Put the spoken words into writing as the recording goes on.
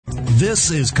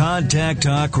This is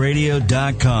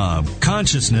ContactTalkRadio.com.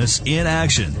 Consciousness in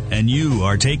action. And you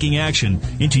are taking action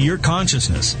into your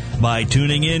consciousness by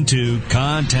tuning into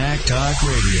Contact Talk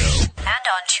Radio. And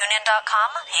on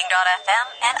TuneIn.com, Ping.fm,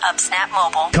 and UpSnap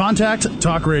Mobile. Contact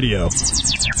Talk Radio.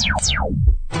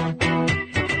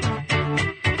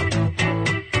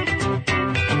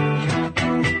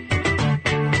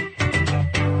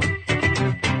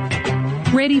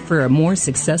 Ready for a more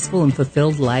successful and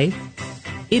fulfilled life?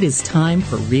 It is time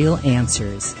for Real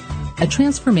Answers, a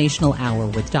transformational hour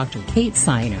with Dr. Kate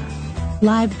Siner,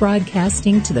 live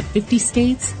broadcasting to the 50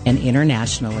 states and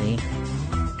internationally.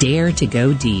 Dare to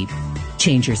go deep.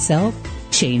 Change yourself,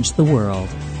 change the world.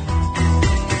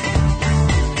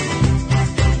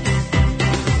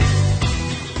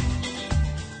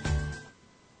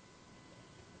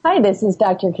 Hi, this is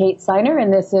Dr. Kate Siner,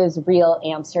 and this is Real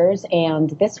Answers.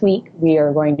 And this week, we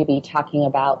are going to be talking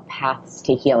about paths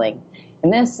to healing.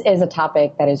 And this is a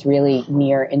topic that is really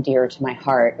near and dear to my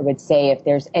heart. I would say if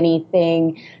there's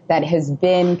anything that has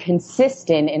been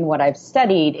consistent in what I've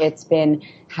studied, it's been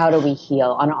how do we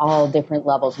heal on all different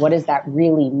levels? What does that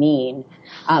really mean?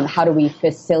 How do we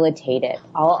facilitate it?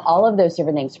 All of those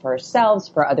different things for ourselves,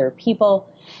 for other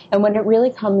people. And when it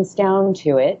really comes down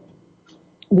to it,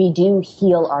 we do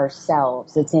heal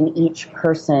ourselves. It's in each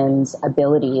person's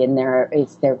ability and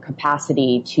it's their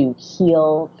capacity to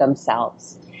heal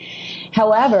themselves.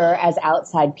 However, as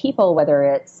outside people, whether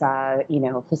it's,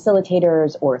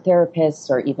 facilitators or therapists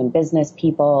or even business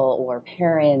people or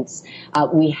parents,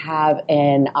 we have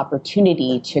an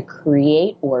opportunity to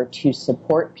create or to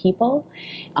support people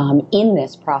in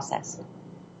this process.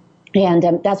 And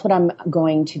that's what I'm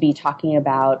going to be talking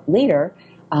about later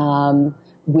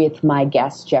with my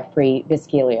guest, Jeffrey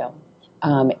Viscilio.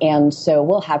 And so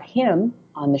we'll have him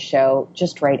on the show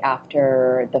just right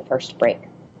after the first break.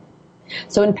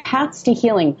 So in Paths to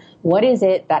Healing, what is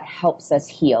it that helps us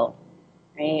heal?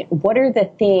 Right? What are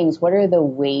the things, what are the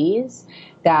ways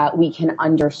that we can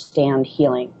understand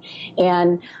healing?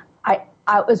 And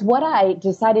what I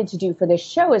decided to do for this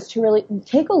show is to really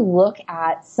take a look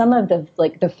at some of the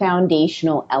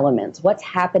foundational elements, what's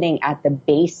happening at the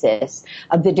basis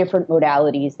of the different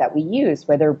modalities that we use,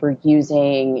 whether we're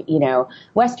using,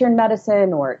 Western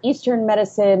medicine or Eastern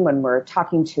medicine, when we're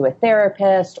talking to a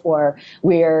therapist or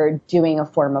we're doing a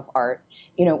form of art.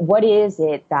 What is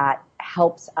it that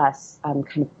helps us kind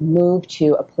of move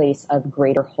to a place of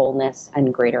greater wholeness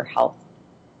and greater health?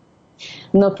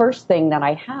 And the first thing that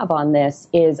I have on this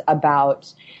is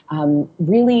about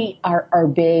really our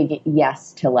big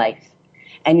yes to life.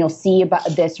 And you'll see about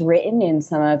this written in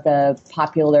some of the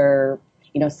popular,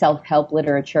 self-help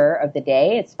literature of the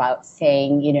day. It's about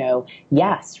saying,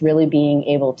 yes, really being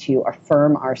able to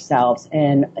affirm ourselves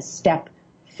and step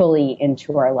fully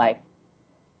into our life.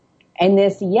 And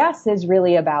this yes is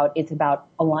really about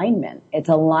alignment. It's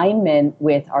alignment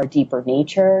with our deeper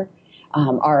nature,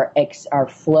 our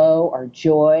flow, our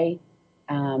joy,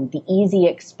 the easy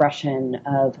expression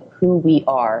of who we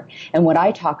are. And what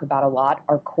I talk about a lot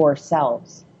are core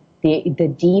selves,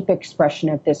 the deep expression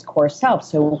of this core self.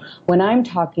 So when I'm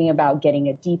talking about getting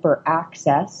a deeper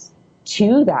access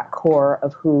to that core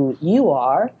of who you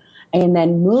are, and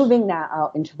then moving that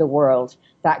out into the world,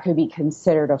 that could be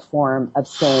considered a form of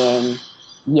saying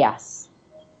yes.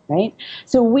 Right?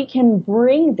 So we can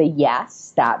bring the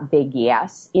yes, that big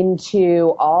yes,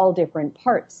 into all different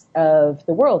parts of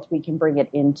the world. We can bring it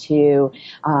into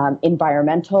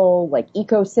environmental, like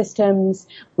ecosystems.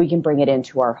 We can bring it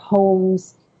into our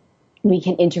homes. We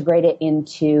can integrate it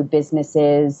into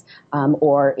businesses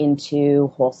or into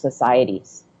whole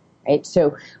societies. Right?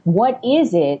 So what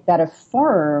is it that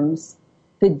affirms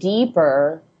the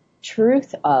deeper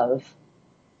truth of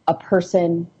a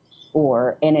person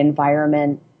or an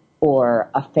environment or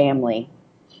a family,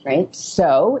 right?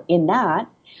 So in that,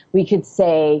 we could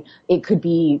say it could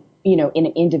be, in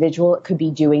an individual, it could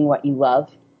be doing what you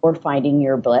love or finding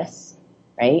your bliss,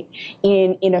 right?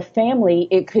 In a family,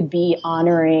 it could be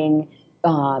honoring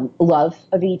love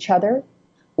of each other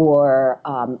or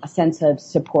a sense of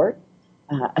support,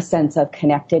 a sense of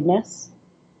connectedness,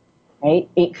 right?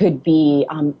 It could be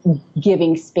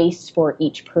giving space for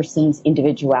each person's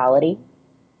individuality.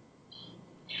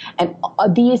 And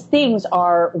these things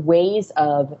are ways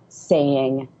of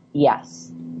saying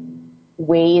yes,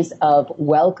 ways of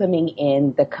welcoming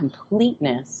in the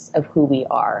completeness of who we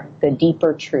are, the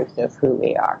deeper truth of who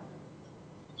we are.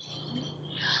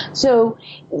 So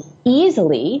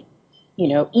easily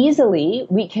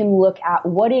we can look at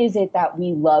what is it that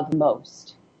we love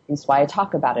most. That's why I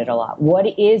talk about it a lot. What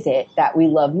is it that we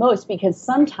love most? Because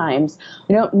sometimes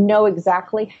we don't know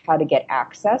exactly how to get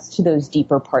access to those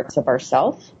deeper parts of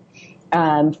ourselves.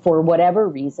 for whatever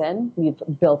reason, we've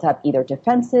built up either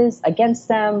defenses against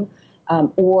them,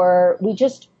 or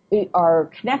our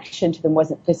connection to them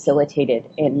wasn't facilitated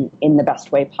in the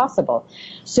best way possible.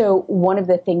 So one of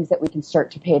the things that we can start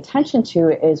to pay attention to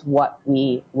is what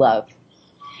we love.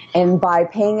 And by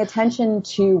paying attention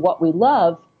to what we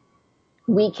love,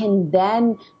 we can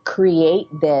then create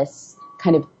this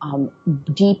kind of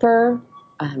deeper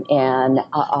and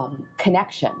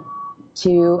connection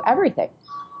to everything.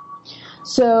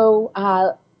 So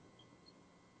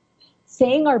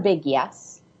saying our big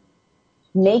yes,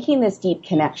 making this deep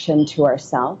connection to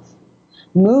ourselves,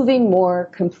 moving more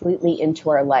completely into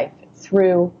our life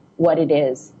through what it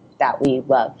is that we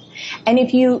love. And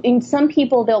in some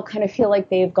people, they'll kind of feel like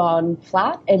they've gone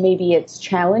flat, and maybe it's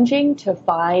challenging to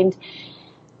find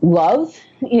love,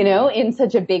 in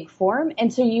such a big form.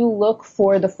 And so you look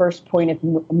for the first point of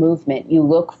movement. You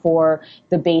look for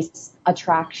the base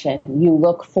attraction. You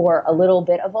look for a little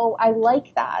bit of, oh, I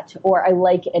like that, or I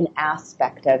like an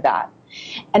aspect of that.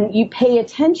 And you pay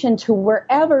attention to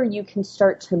wherever you can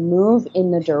start to move in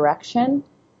the direction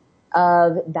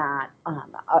of that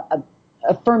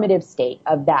affirmative state,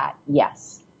 of that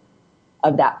yes,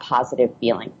 of that positive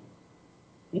feeling.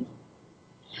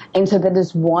 And so that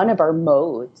is one of our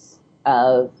modes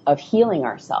of healing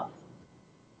ourselves.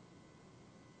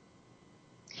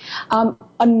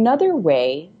 Another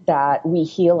way that we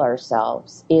heal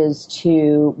ourselves is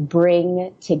to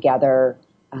bring together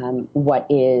what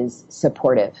is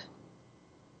supportive.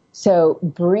 So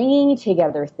bringing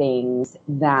together things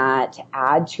that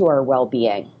add to our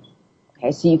well-being.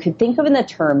 Okay, so you could think of it in the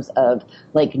terms of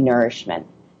like nourishment.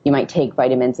 You might take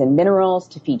vitamins and minerals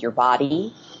to feed your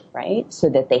body, right? So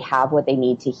that they have what they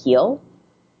need to heal.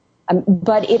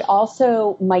 But it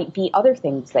also might be other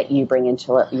things that you bring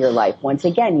into your life. Once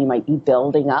again, you might be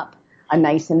building up a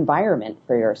nice environment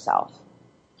for yourself.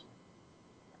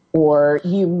 Or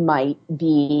you might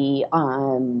be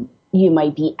adding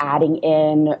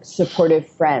in supportive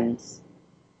friends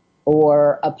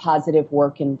or a positive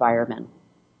work environment.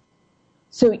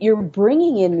 So you're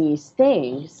bringing in these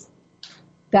things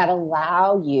that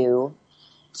allow you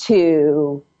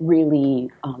to really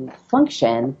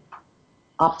function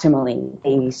optimally.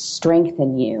 They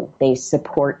strengthen you. They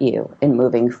support you in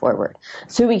moving forward.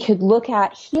 So we could look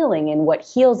at healing and what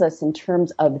heals us in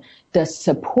terms of the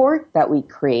support that we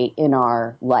create in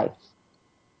our life.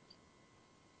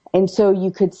 And so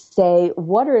you could say,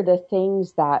 what are the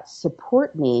things that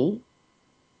support me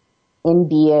in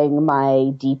being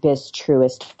my deepest,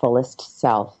 truest, fullest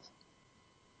self?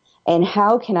 And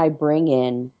how can I bring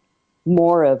in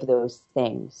more of those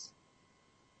things?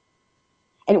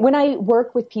 And when I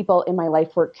work with people in my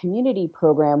Life Work Community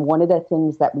program, one of the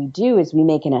things that we do is we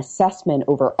make an assessment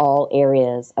over all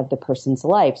areas of the person's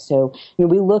life. So,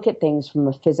 we look at things from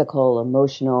a physical,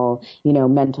 emotional,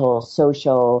 mental,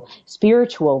 social,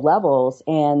 spiritual levels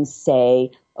and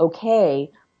say,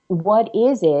 okay, what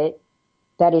is it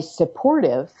that is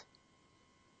supportive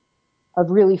of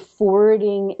really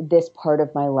forwarding this part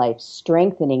of my life,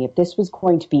 strengthening, if this was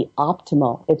going to be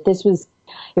optimal,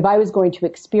 if I was going to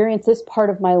experience this part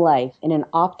of my life in an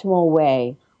optimal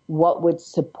way, what would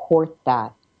support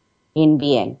that in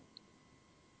being?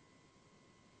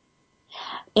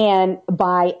 And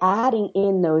by adding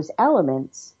in those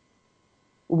elements,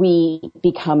 we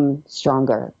become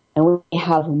stronger and we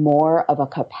have more of a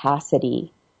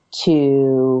capacity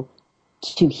to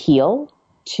heal,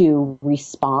 to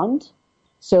respond.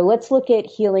 So let's look at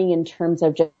healing in terms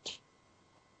of just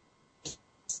a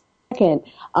second.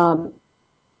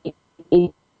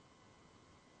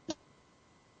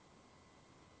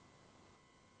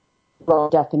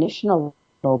 Definition a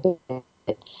little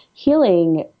bit.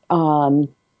 Healing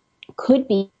could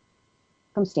be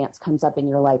circumstance comes up in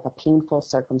your life, a painful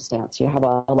circumstance. You have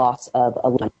a loss of a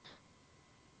loved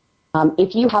one.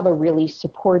 If you have a really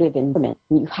supportive environment,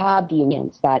 you have the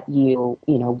unions that you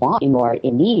want or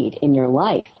in need in your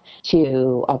life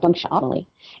to function optimally,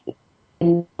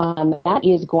 and that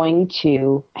is going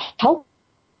to help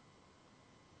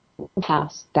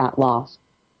past that loss.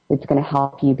 It's going to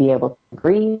help you be able to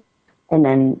grieve and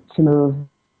then to move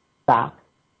back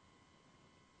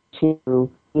to,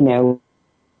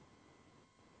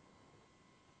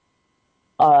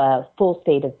 a full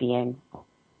state of being.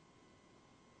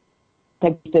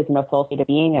 This isn't a full state of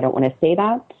being. I don't want to say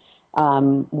that.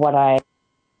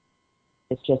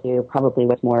 It's just probably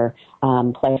what's more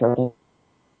pleasurable.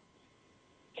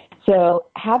 So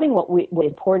having what is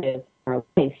supportive in our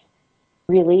life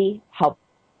really helps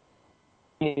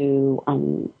to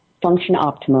function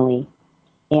optimally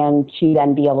and to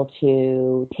then be able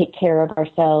to take care of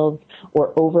ourselves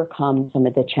or overcome some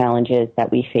of the challenges that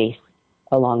we face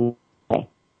along the way.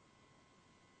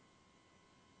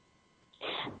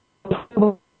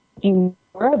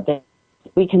 More of this,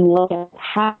 we can look at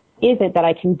how is it that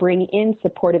I can bring in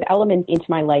supportive elements into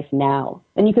my life now?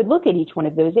 And you could look at each one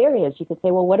of those areas. You could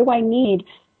say, well, what do I need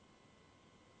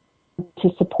to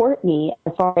support me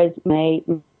as far as my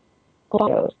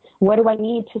goals? What do I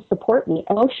need to support me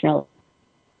emotionally?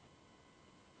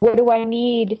 What do I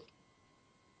need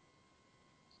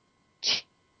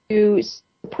to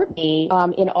support me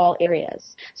in all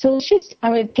areas? So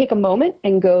I'm going to take a moment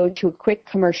and go to a quick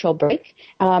commercial break,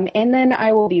 and then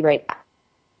I will be right back.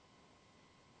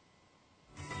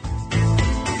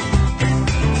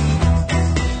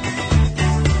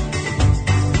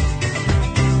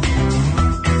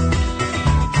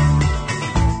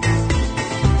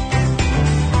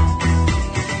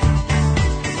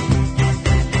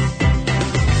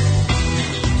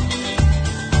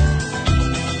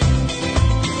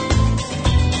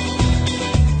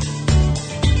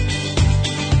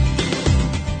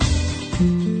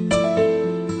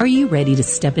 Are you ready to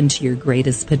step into your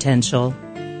greatest potential?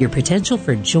 Your potential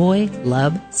for joy,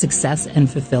 love, success, and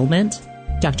fulfillment?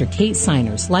 Dr. Kate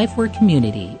Seiner's LifeWork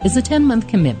Community is a 10-month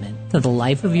commitment to the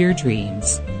life of your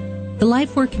dreams. The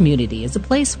LifeWork Community is a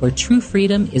place where true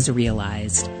freedom is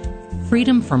realized.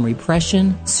 Freedom from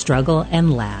repression, struggle,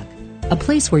 and lack. A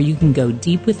place where you can go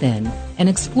deep within and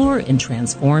explore and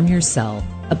transform yourself.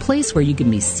 A place where you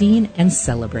can be seen and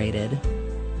celebrated.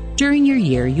 During your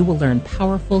year, you will learn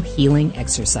powerful healing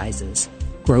exercises,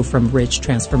 grow from rich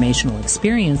transformational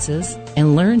experiences,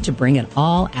 and learn to bring it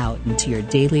all out into your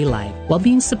daily life while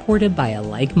being supported by a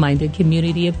like-minded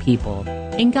community of people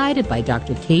and guided by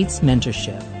Dr. Kate's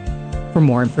mentorship. For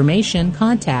more information,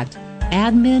 contact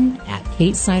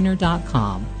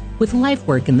admin@kateseiner.com with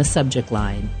LifeWork in the subject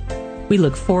line. We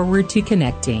look forward to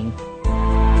connecting.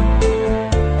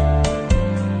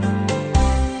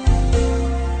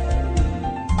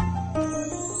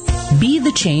 Be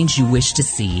the change you wish to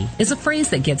see is a phrase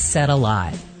that gets said a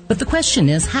lot, but the question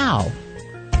is how?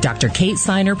 Dr. Kate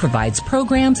Seiner provides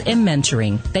programs and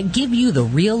mentoring that give you the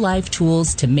real-life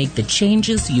tools to make the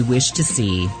changes you wish to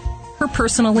see. Her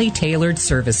personally tailored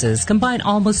services combine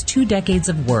almost 2 decades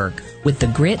of work with the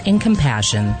grit and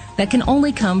compassion that can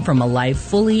only come from a life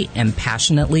fully and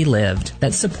passionately lived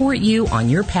that support you on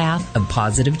your path of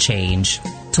positive change.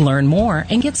 To learn more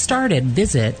and get started,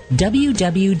 visit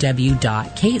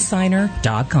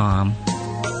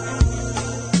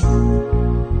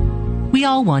www.kateseiner.com. We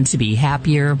all want to be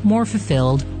happier, more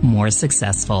fulfilled, more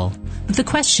successful. But the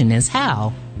question is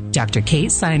how? Dr.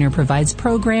 Kate Seiner provides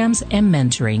programs and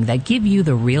mentoring that give you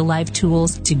the real-life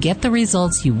tools to get the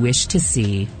results you wish to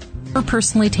see. Her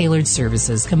personally tailored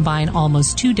services combine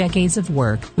almost 2 decades of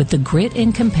work with the grit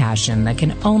and compassion that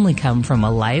can only come from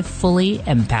a life fully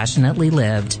and passionately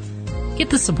lived. Get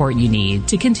the support you need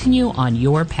to continue on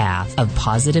your path of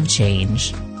positive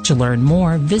change. To learn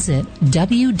more, visit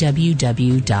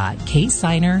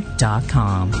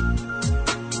www.kateseiner.com.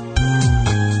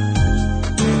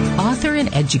 Author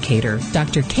and educator,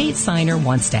 Dr. Kate Seiner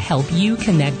wants to help you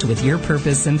connect with your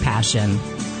purpose and passion.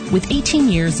 With 18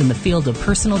 years in the field of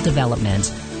personal development,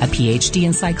 a PhD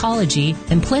in psychology,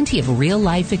 and plenty of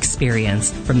real-life experience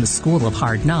from the School of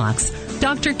Hard Knocks,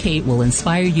 Dr. Kate will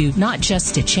inspire you not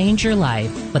just to change your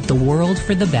life, but the world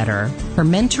for the better. Her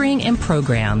mentoring and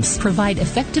programs provide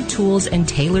effective tools and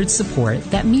tailored support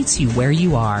that meets you where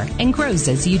you are and grows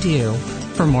as you do.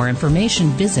 For more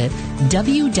information, visit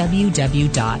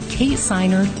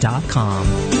www.kateseiner.com.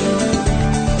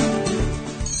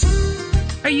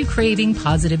 Are you craving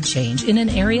positive change in an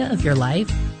area of your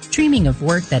life? Dreaming of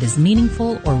work that is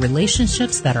meaningful or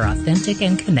relationships that are authentic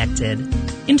and connected?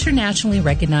 Internationally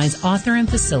recognized author and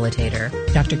facilitator,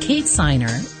 Dr. Kate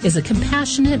Seiner is a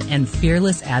compassionate and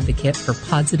fearless advocate for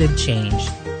positive change.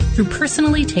 Through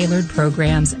personally tailored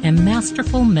programs and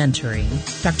masterful mentoring,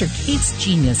 Dr. Kate's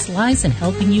genius lies in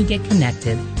helping you get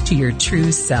connected to your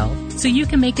true self so you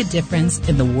can make a difference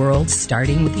in the world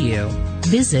starting with you.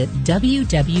 Visit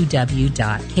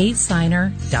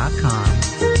www.kateseiner.com.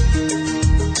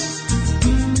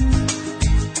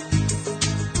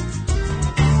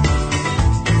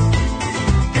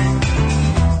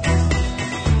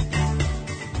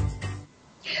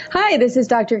 Hi, this is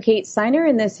Dr. Kate Seiner,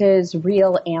 and this is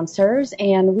Real Answers,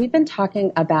 and we've been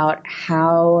talking about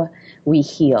how we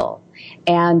heal.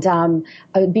 And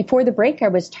before the break, I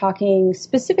was talking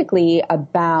specifically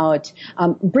about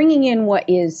bringing in what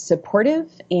is supportive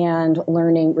and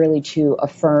learning really to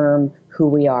affirm who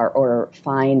we are or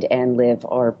find and live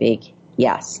our big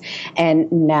yes.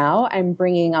 And now I'm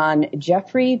bringing on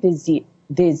Jeffrey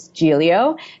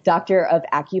Virgilio, doctor of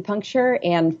acupuncture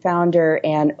and founder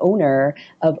and owner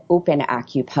of Open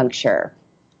Acupuncture.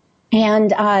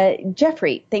 And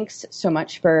Jeffrey, thanks so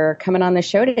much for coming on the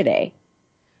show today.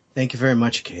 Thank you very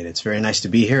much, Kate. It's very nice to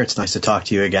be here. It's nice to talk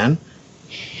to you again.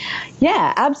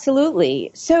 Yeah,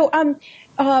 absolutely. So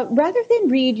rather than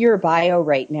read your bio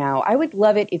right now, I would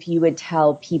love it if you would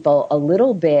tell people a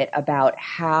little bit about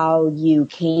how you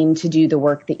came to do the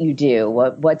work that you do.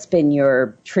 What's been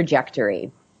your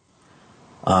trajectory?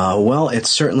 Well, it's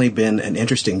certainly been an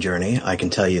interesting journey, I can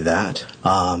tell you that.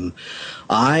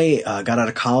 I got out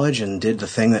of college and did the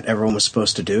thing that everyone was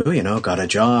supposed to do, got a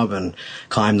job and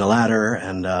climbed the ladder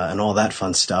and all that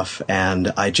fun stuff.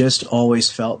 And I just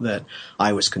always felt that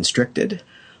I was constricted.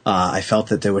 I felt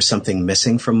that there was something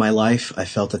missing from my life. I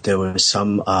felt that there was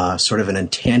some sort of an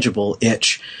intangible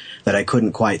itch that I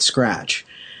couldn't quite scratch.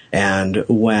 And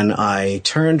when I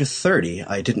turned 30,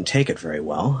 I didn't take it very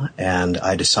well, and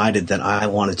I decided that I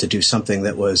wanted to do something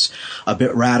that was a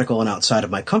bit radical and outside of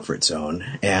my comfort zone.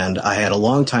 And I had a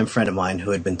longtime friend of mine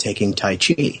who had been taking Tai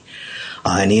Chi,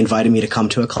 and he invited me to come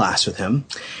to a class with him.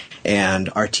 And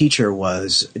our teacher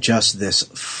was just this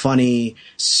funny,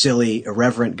 silly,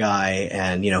 irreverent guy,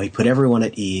 and, he put everyone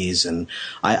at ease. And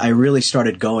I really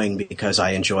started going because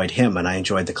I enjoyed him and I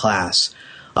enjoyed the class.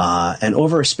 And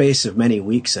over a space of many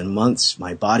weeks and months,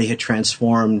 my body had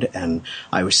transformed and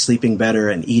I was sleeping better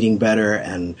and eating better.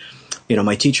 And,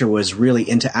 my teacher was really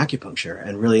into acupuncture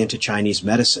and really into Chinese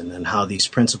medicine and how these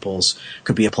principles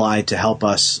could be applied to help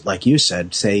us, like you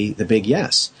said, say the big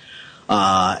yes.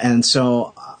 And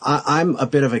so I'm a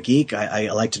bit of a geek. I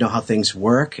like to know how things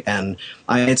work, and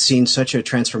I had seen such a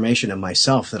transformation in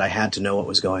myself that I had to know what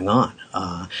was going on.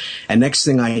 And next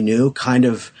thing I knew, kind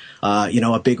of,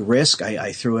 a big risk,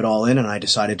 I threw it all in and I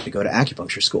decided to go to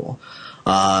acupuncture school.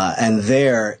 And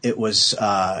there it was,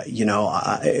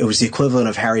 it was the equivalent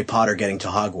of Harry Potter getting to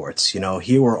Hogwarts.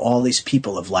 Here were all these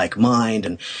people of like mind,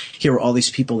 and here were all these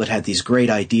people that had these great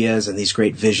ideas and these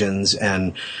great visions,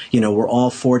 and, were all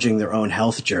forging their own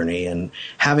health journey. And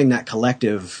having that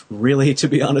collective really, to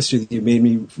be honest with you, made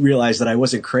me realize that I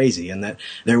wasn't crazy and that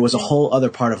there was a whole other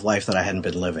part of life that I hadn't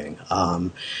been living.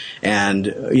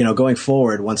 Going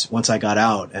forward, once I got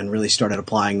out and really started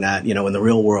applying that, in the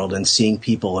real world and seeing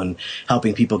people and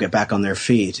helping people get back on their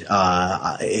feet,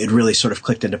 it really sort of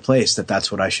clicked into place that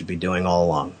that's what I should be doing all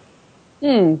along.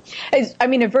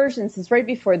 Aversion, since right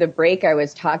before the break, I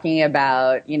was talking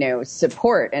about,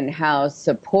 support and how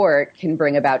support can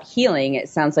bring about healing. It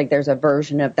sounds like there's a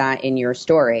version of that in your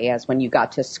story, as when you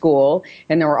got to school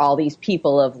and there were all these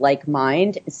people of like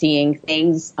mind seeing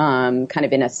things kind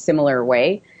of in a similar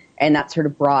way, and that sort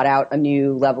of brought out a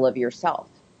new level of yourself.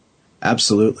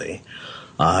 Absolutely.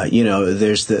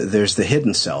 There's the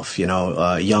hidden self,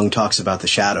 Jung talks about the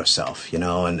shadow self,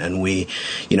 and we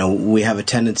have a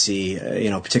tendency,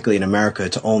 particularly in America,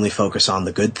 to only focus on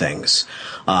the good things.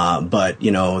 But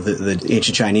the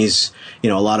ancient Chinese, a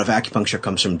lot of acupuncture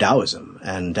comes from Taoism,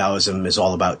 and Taoism is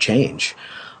all about change.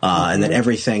 And that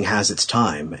everything has its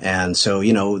time. And so,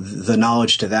 the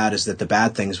knowledge to that is that the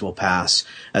bad things will pass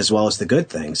as well as the good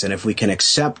things. And if we can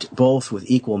accept both with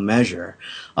equal measure,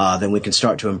 then we can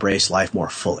start to embrace life more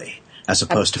fully as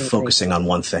opposed to focusing on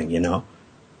one thing,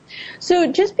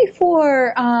 So just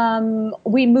before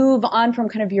we move on from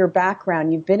kind of your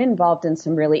background, you've been involved in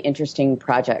some really interesting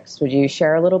projects. Would you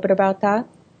share a little bit about that?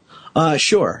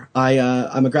 Sure.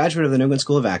 I'm a graduate of the New England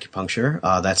School of Acupuncture.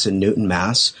 That's in Newton,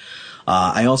 Mass.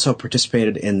 I also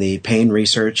participated in the Pain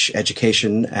Research,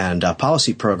 Education, and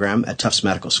Policy program at Tufts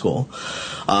Medical School.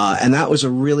 And that was a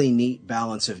really neat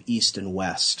balance of East and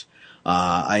West.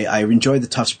 I enjoyed the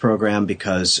Tufts program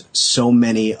because so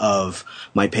many of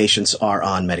my patients are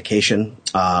on medication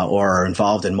or are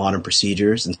involved in modern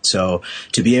procedures. And so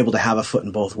to be able to have a foot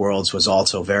in both worlds was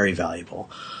also very valuable.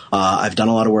 I've done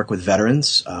a lot of work with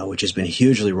veterans, which has been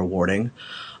hugely rewarding.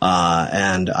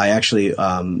 And I actually,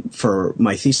 for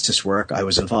my thesis work, I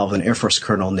was involved with an Air Force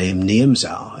colonel named Niem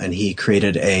Zhao, and he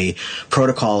created a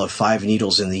protocol of 5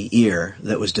 needles in the ear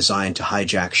that was designed to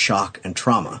hijack shock and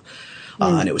trauma.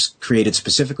 And it was created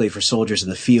specifically for soldiers in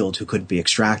the field who couldn't be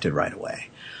extracted right away.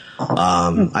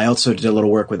 I also did a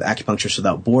little work with Acupuncturists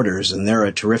Without Borders, and they're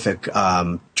a terrific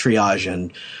triage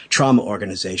and trauma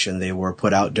organization. They were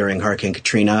put out during Hurricane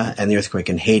Katrina and the earthquake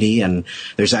in Haiti, and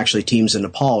there's actually teams in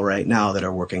Nepal right now that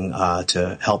are working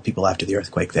to help people after the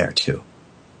earthquake there, too.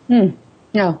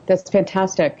 No, that's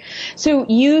fantastic. So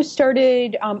you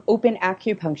started Open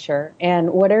Acupuncture,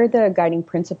 and what are the guiding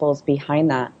principles behind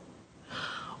that?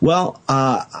 Well,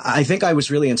 I think I was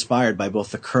really inspired by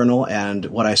both the Colonel and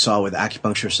what I saw with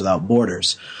Acupuncturists Without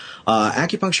Borders.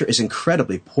 Acupuncture is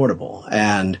incredibly portable,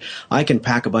 and I can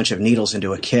pack a bunch of needles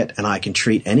into a kit and I can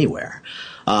treat anywhere.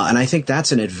 And I think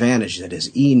that's an advantage that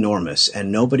is enormous,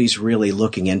 and nobody's really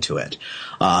looking into it,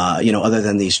 other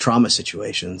than these trauma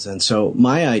situations. And so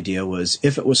my idea was,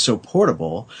 if it was so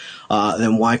portable,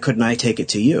 then why couldn't I take it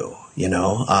to you?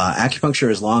 Acupuncture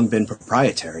has long been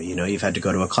proprietary. You've had to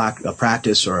go to a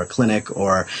practice or a clinic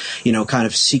or, kind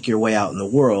of seek your way out in the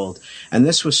world. And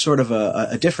this was sort of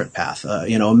a different path,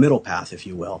 a middle path, if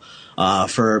you will,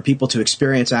 for people to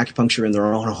experience acupuncture in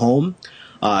their own home.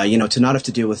 To not have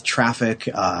to deal with traffic,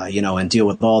 and deal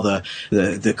with all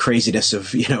the craziness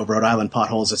of, Rhode Island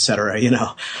potholes, et cetera,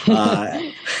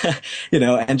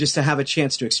 and just to have a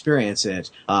chance to experience it,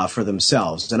 for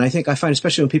themselves. And I find,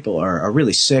 especially when people are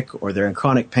really sick or they're in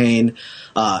chronic pain,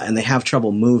 and they have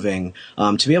trouble moving,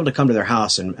 to be able to come to their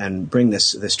house and bring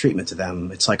this treatment to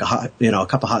them, it's like a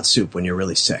cup of hot soup when you're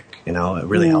really sick, it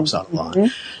really helps out a lot.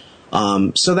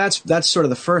 So that's sort of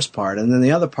the first part. And then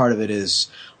the other part of it is,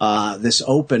 this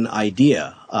open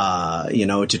idea,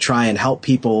 to try and help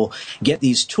people get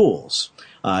these tools.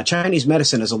 Chinese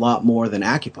medicine is a lot more than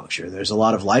acupuncture. There's a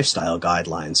lot of lifestyle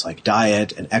guidelines like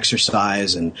diet and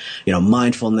exercise and,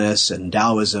 mindfulness and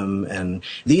Taoism. And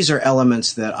these are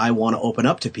elements that I want to open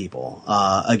up to people.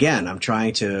 Again, I'm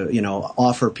trying to,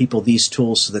 offer people these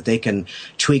tools so that they can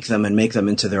tweak them and make them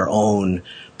into their own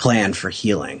plan for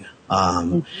healing.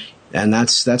 And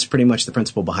that's pretty much the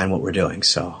principle behind what we're doing.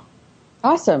 So.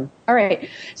 Awesome. All right.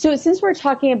 So since we're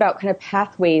talking about kind of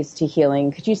pathways to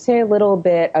healing, could you say a little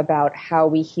bit about how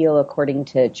we heal according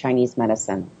to Chinese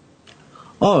medicine?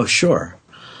 Oh, sure.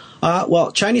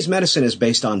 Well, Chinese medicine is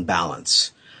based on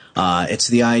balance. It's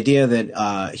the idea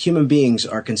that human beings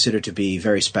are considered to be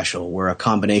very special. We're a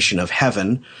combination of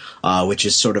heaven, which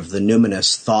is sort of the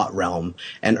numinous thought realm,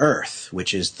 and earth,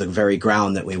 which is the very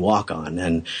ground that we walk on.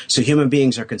 And so human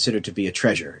beings are considered to be a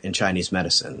treasure in Chinese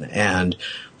medicine. And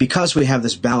because we have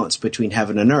this balance between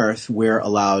heaven and earth, we're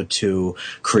allowed to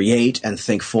create and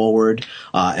think forward,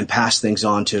 and pass things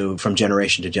on from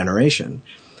generation to generation.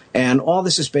 And all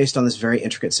this is based on this very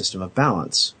intricate system of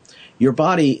balance. Your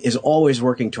body is always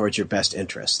working towards your best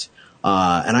interest.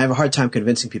 And I have a hard time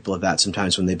convincing people of that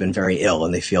sometimes when they've been very ill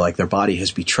and they feel like their body has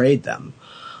betrayed them.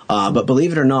 But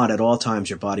believe it or not, at all times,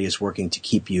 your body is working to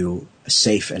keep you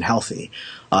safe and healthy.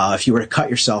 If you were to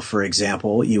cut yourself, for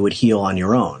example, you would heal on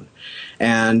your own.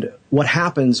 And what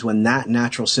happens when that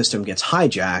natural system gets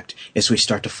hijacked is we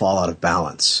start to fall out of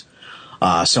balance.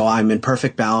 So I'm in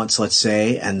perfect balance, let's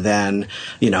say, and then,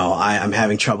 I'm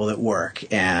having trouble at work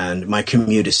and my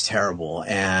commute is terrible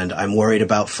and I'm worried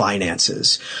about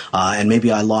finances. And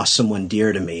maybe I lost someone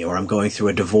dear to me, or I'm going through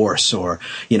a divorce or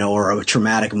a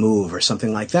traumatic move or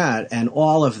something like that. And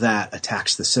all of that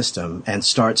attacks the system and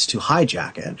starts to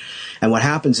hijack it. And what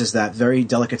happens is that very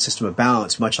delicate system of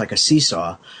balance, much like a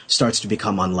seesaw, starts to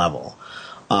become unlevel.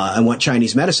 And what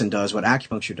Chinese medicine does, what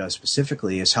acupuncture does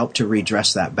specifically, is help to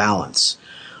redress that balance.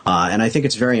 And I think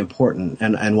it's very important.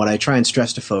 And what I try and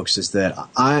stress to folks is that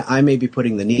I may be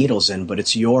putting the needles in, but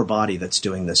it's your body that's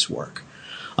doing this work.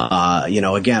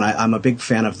 Again, I'm a big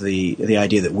fan of the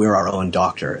idea that we're our own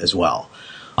doctor as well.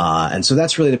 And so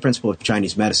that's really the principle of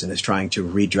Chinese medicine, is trying to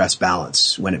redress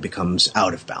balance when it becomes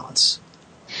out of balance.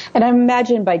 And I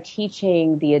imagine by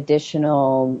teaching the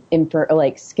additional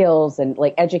skills and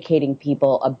educating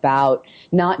people about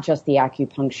not just the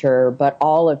acupuncture, but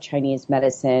all of Chinese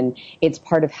medicine, it's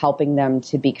part of helping them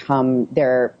to become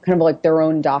their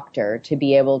own doctor, to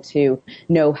be able to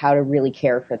know how to really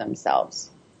care for themselves.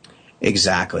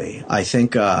 Exactly. I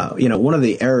think, one of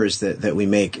the errors that we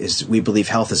make is we believe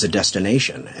health is a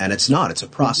destination, and it's not. It's a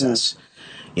process.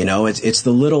 Mm-hmm. It's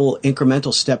the little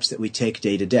incremental steps that we take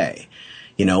day to day.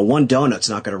 One donut's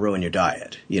not going to ruin your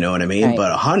diet. You know what I mean? Right. But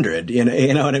 100, you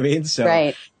know what I mean? So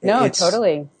right. No,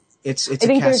 totally. It's a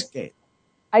cascade.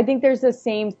 I think there's the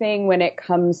same thing when it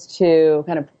comes to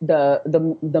kind of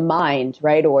the mind,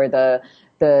 right? Or the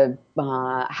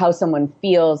how someone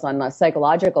feels on a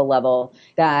psychological level,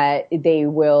 that they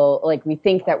will, we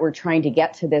think that we're trying to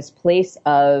get to this place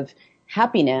of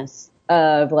happiness,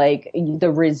 of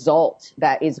the result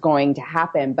that is going to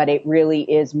happen, but it really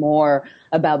is more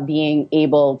about being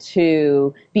able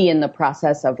to be in the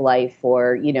process of life,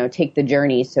 or, take the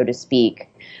journey, so to speak,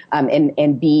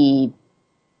 and be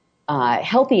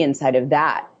healthy inside of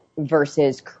that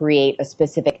versus create a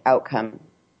specific outcome.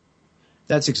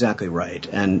 That's exactly right.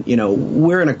 And,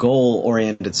 we're in a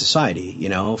goal-oriented society.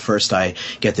 First I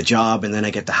get the job, and then I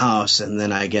get the house, and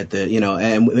then I get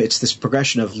and it's this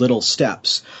progression of little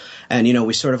steps. And,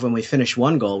 we sort of, when we finish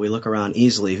one goal, we look around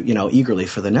eagerly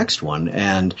for the next one.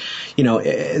 And,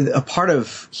 a part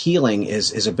of healing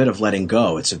is a bit of letting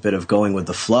go. It's a bit of going with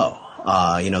the flow.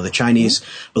 The Chinese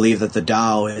believe that the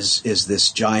Tao is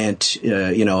this giant,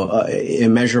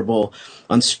 immeasurable,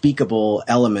 unspeakable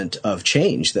element of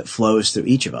change that flows through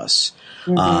each of us.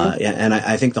 Mm-hmm. And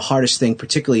I think the hardest thing,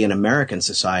 particularly in American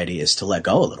society, is to let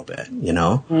go a little bit,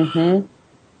 Mm-hmm.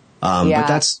 But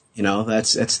that's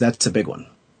a big one.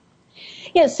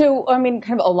 Yeah. So, kind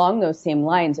of along those same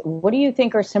lines, what do you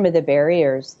think are some of the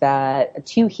barriers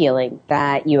to healing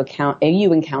that you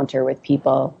encounter with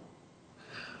people?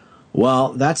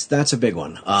 Well, that's a big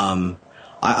one.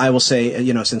 I will say,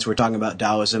 since we're talking about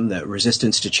Taoism, that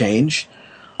resistance to change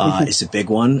is a big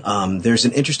one. There's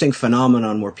an interesting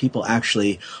phenomenon where people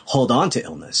actually hold on to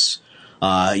illness.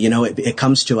 It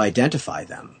comes to identify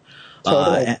them.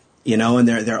 Totally. And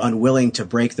they're unwilling to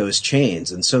break those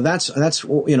chains. And so that's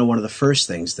one of the first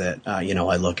things that,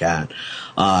 I look at.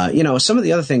 Some of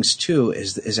the other things too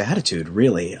is attitude,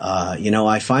 really.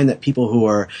 I find that people who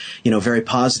are, very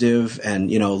positive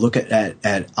and, look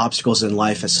at obstacles in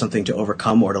life as something to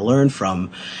overcome or to learn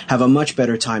from have a much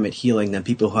better time at healing than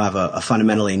people who have a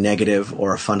fundamentally negative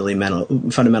or a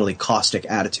fundamentally caustic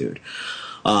attitude.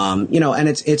 And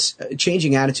it's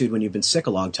changing attitude when you've been sick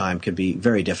a long time can be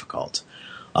very difficult.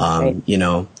 Right.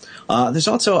 There's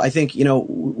also, I think,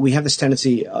 we have this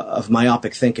tendency of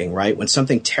myopic thinking, right? When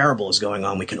something terrible is going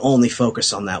on, we can only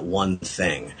focus on that one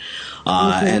thing.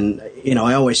 And,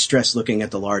 I always stress looking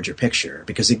at the larger picture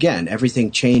because, again, everything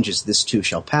changes. This too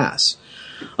shall pass.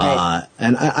 Right.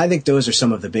 And I think those are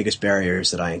some of the biggest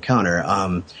barriers that I encounter.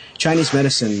 Chinese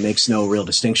medicine makes no real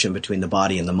distinction between the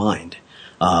body and the mind.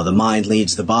 The mind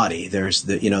leads the body. There's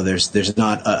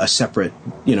not a separate,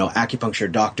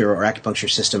 acupuncture doctor or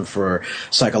acupuncture system for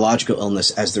psychological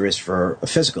illness as there is for a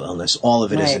physical illness. All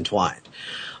of it is entwined.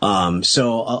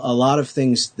 So a lot of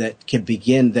things that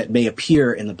may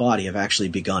appear in the body have actually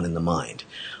begun in the mind.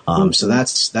 So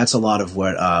that's a lot of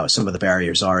what some of the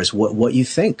barriers are, is what you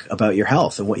think about your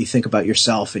health and what you think about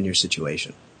yourself and your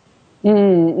situation.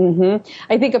 Mm-hmm.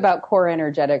 I think about core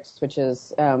energetics, which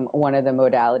is one of the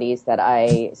modalities that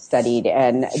I studied,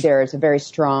 and there's a very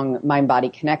strong mind-body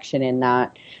connection in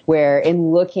that, where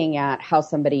in looking at how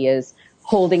somebody is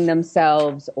holding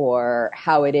themselves or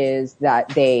how it is that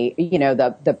they,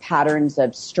 the patterns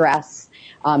of stress,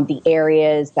 the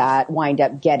areas that wind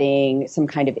up getting some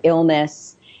kind of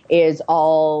illness, is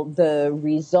all the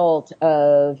result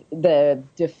of the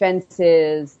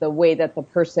defenses, the way that the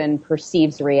person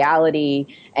perceives reality,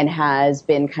 and has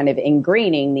been kind of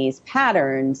ingraining these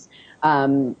patterns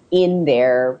in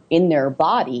their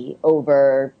body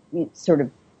over sort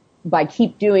of by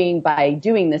doing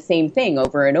the same thing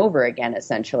over and over again,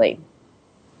 essentially.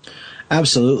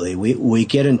 Absolutely, we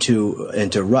get into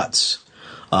ruts.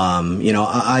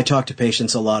 I talk to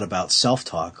patients a lot about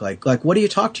self-talk. Like, what do you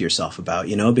talk to yourself about?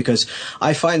 Because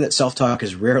I find that self-talk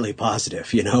is rarely positive.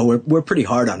 We're pretty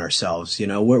hard on ourselves.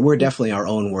 We're definitely our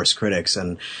own worst critics.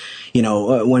 And,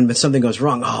 when something goes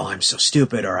wrong, oh, I'm so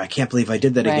stupid, or I can't believe I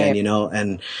did that again,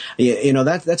 and,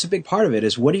 that's a big part of it,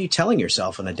 is what are you telling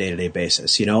yourself on a day-to-day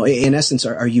basis? In essence,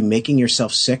 are you making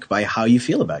yourself sick by how you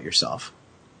feel about yourself?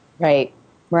 Right.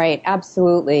 Right,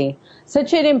 absolutely.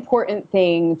 Such an important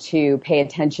thing to pay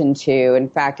attention to. In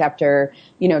fact, after,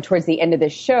 towards the end of the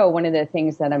show, one of the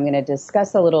things that I'm going to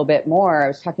discuss a little bit more, I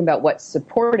was talking about what's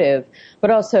supportive,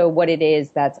 but also what it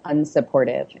is that's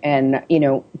unsupportive. And,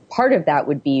 part of that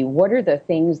would be, what are the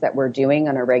things that we're doing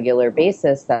on a regular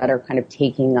basis that are kind of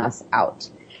taking us out?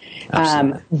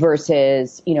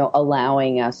 Versus,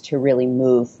 allowing us to really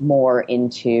move more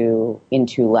into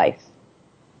life.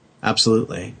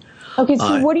 Absolutely. Okay,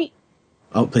 so what do you...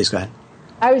 Oh, please go ahead.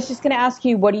 I was just going to ask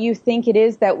you, what do you think it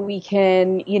is that we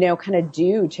can, kind of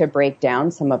do to break down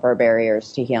some of our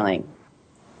barriers to healing?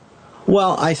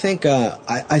 Well, I think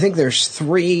there's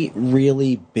three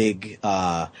really big,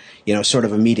 sort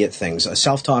of immediate things.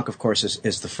 Self-talk, of course,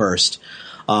 is the first.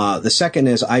 The second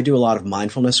is I do a lot of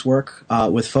mindfulness work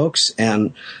with folks,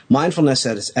 and mindfulness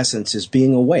at its essence is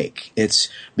being awake. It's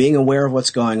being aware of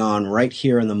what's going on right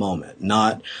here in the moment,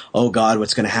 not, oh God,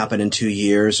 what's going to happen in 2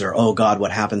 years, or oh God,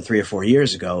 what happened 3 or 4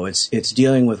 years ago. It's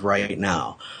dealing with right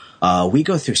now. we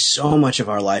go through so much of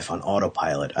our life on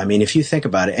autopilot. I mean, if you think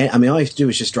about it, I mean, all you have to do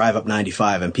is just drive up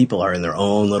 95 and people are in their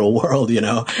own little world, you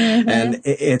know, and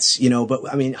it's, you know,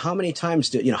 but I mean, how many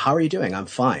times how are you doing? I'm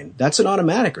fine. That's an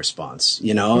automatic response,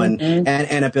 you know, and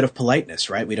a bit of politeness,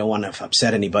 right? We don't want to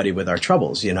upset anybody with our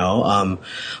troubles, you know,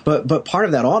 but part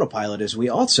of that autopilot is we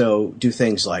also do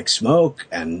things like smoke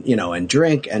and, you know, and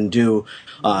drink and do,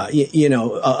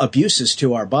 abuses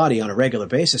to our body on a regular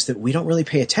basis that we don't really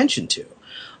pay attention to.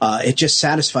 It just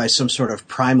satisfies some sort of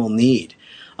primal need.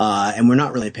 And we're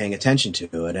not really paying attention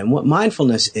to it. And what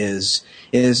mindfulness is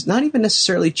not even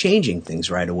necessarily changing things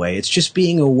right away. It's just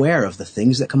being aware of the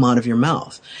things that come out of your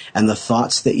mouth and the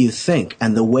thoughts that you think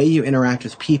and the way you interact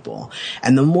with people.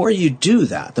 And the more you do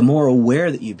that, the more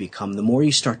aware that you become, the more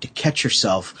you start to catch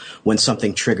yourself when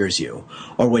something triggers you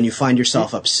or when you find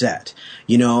yourself upset,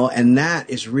 you know, and that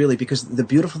is really, because the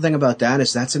beautiful thing about that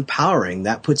is that's empowering.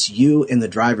 That puts you in the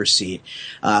driver's seat.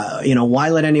 Why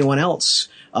let anyone else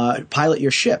pilot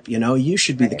your ship? You know, you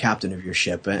should be the captain of your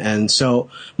ship. And so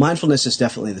mindfulness is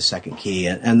definitely the second key.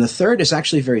 And the third is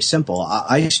actually very simple.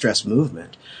 I stress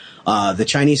movement. The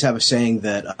Chinese have a saying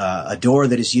that a door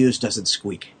that is used doesn't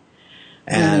squeak.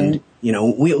 And, you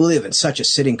know, we live in such a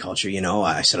sitting culture. You know,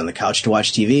 I sit on the couch to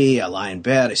watch TV. I lie in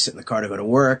bed. I sit in the car to go to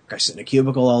work. I sit in a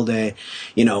cubicle all day.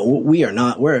 You know,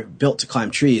 we're built to climb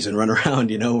trees and run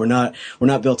around. You know, we're not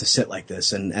built to sit like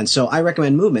this. And so I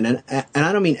recommend movement. And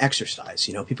I don't mean exercise.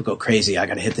 You know, people go crazy. I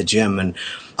got to hit the gym. And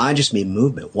I just mean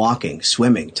movement, walking,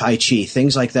 swimming, Tai Chi,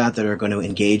 things like that are going to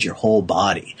engage your whole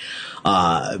body.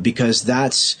 Because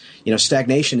that's, you know,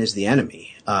 stagnation is the enemy.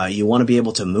 You want to be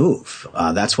able to move.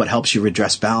 That's what helps you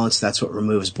redress balance. That's what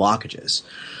removes blockages.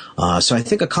 So I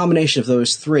think a combination of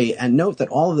those three, and note that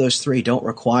all of those three don't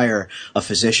require a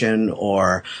physician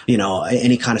or, you know,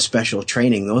 any kind of special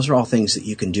training. Those are all things that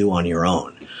you can do on your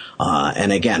own.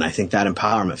 And again, I think that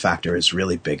empowerment factor is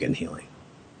really big in healing.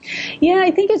 Yeah,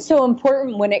 I think it's so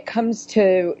important when it comes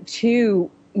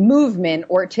to movement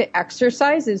or to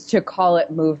exercise is to call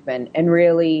it movement and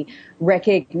really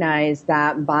recognize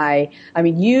that by,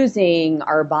 using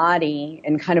our body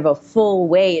in kind of a full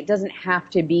way. It doesn't have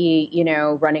to be, you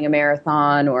know, running a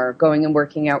marathon or going and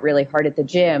working out really hard at the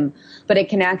gym, but it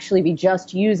can actually be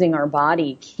just using our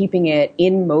body, keeping it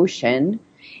in motion.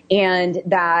 And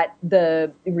that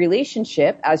the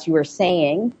relationship, as you were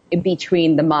saying,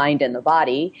 between the mind and the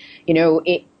body, you know,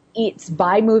 it's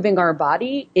by moving our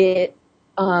body, it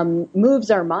moves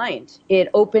our mind. It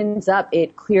opens up,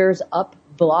 it clears up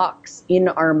blocks in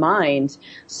our mind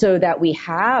so that we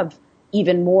have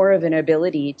even more of an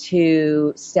ability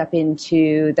to step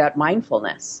into that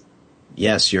mindfulness.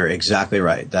 Yes, you're exactly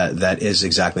right. That is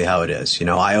exactly how it is. You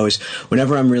know, I always,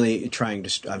 whenever I'm really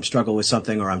I'm struggle with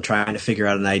something or I'm trying to figure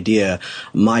out an idea,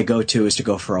 my go-to is to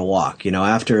go for a walk. You know,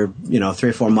 after, 3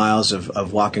 or 4 miles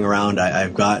of walking around,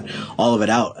 I've got all of it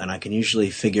out and I can usually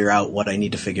figure out what I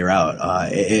need to figure out.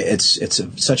 It's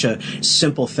such a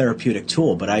simple therapeutic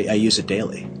tool, but I use it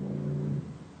daily.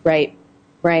 Right.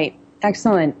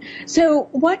 Excellent. So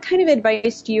what kind of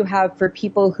advice do you have for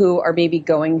people who are maybe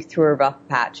going through a rough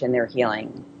patch in their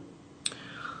healing?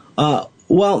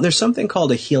 Well, there's something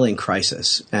called a healing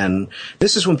crisis. And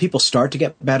this is when people start to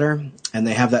get better and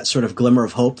they have that sort of glimmer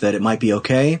of hope that it might be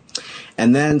okay.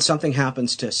 And then something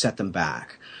happens to set them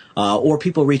back. Or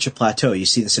people reach a plateau. You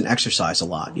see this in exercise a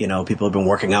lot. You know, people have been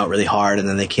working out really hard and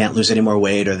then they can't lose any more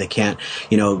weight or they can't,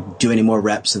 do any more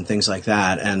reps and things like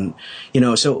that. And,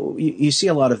 so you see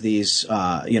a lot of these,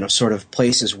 sort of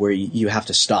places where you have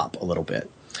to stop a little bit,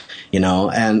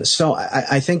 and so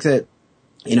I think that,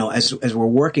 as we're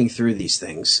working through these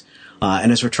things,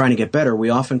 and as we're trying to get better,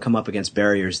 we often come up against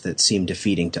barriers that seem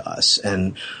defeating to us.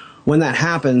 And when that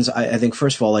happens, I think,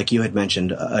 first of all, like you had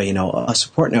mentioned, a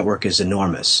support network is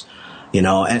enormous,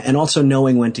 and also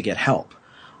knowing when to get help.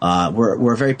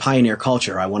 We're a very pioneer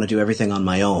culture. I want to do everything on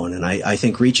my own. And I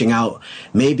think reaching out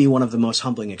may be one of the most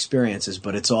humbling experiences,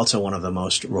 but it's also one of the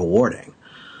most rewarding.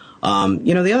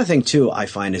 The other thing, too, I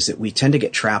find is that we tend to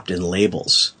get trapped in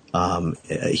labels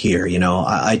here.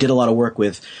 I did a lot of work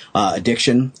with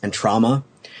addiction and trauma.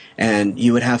 And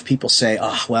you would have people say,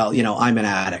 I'm an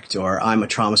addict or I'm a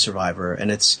trauma survivor. And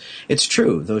it's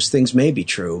true. Those things may be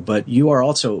true, but you are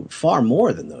also far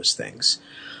more than those things.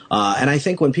 And I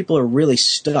think when people are really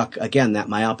stuck, again, that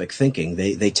myopic thinking,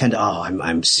 they tend to,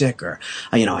 I'm sick or,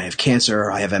 I have cancer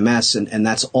or I have MS. And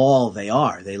that's all they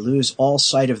are. They lose all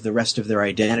sight of the rest of their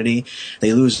identity.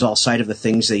 They lose all sight of the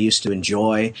things they used to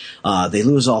enjoy. They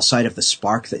lose all sight of the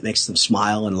spark that makes them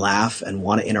smile and laugh and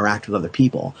want to interact with other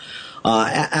people.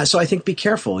 So I think be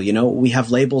careful. We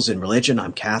have labels in religion.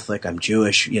 I'm Catholic. I'm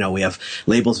Jewish. We have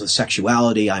labels with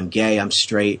sexuality. I'm gay. I'm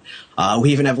straight.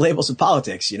 We even have labels in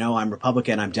politics. I'm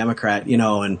Republican. I'm Democrat.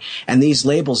 And these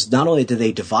labels, not only do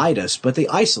they divide us, but they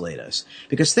isolate us.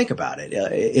 Because think about it.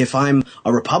 If I'm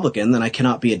a Republican, then I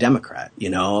cannot be a Democrat.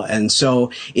 And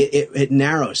so it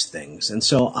narrows things. And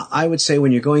so I would say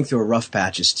when you're going through a rough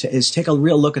patch is take a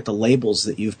real look at the labels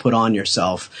that you've put on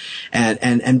yourself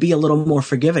and be a little more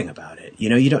forgiving about it.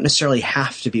 You don't necessarily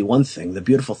have to be one thing. The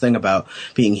beautiful thing about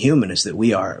being human is that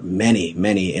we are many,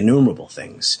 many innumerable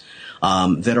things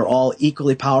that are all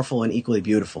equally powerful and equally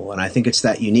beautiful. And I think it's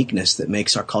that uniqueness that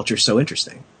makes our culture so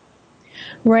interesting.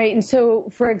 Right. And so,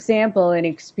 for example, in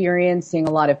experiencing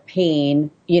a lot of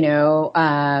pain,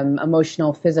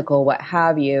 emotional, physical, what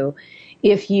have you,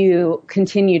 if you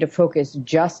continue to focus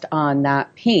just on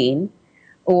that pain,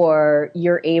 or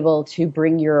you're able to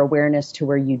bring your awareness to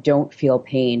where you don't feel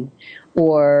pain,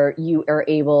 or you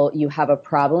have a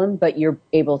problem, but you're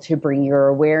able to bring your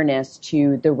awareness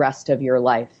to the rest of your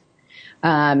life.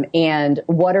 And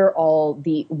what are all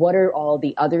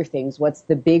the other things? What's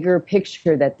the bigger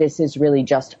picture that this is really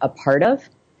just a part of?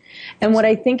 And what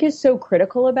I think is so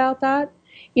critical about that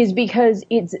is because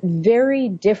it's very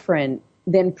different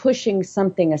than pushing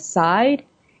something aside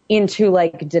into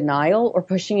like denial or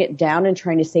pushing it down and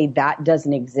trying to say that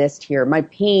doesn't exist here. My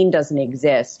pain doesn't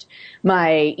exist.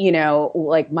 My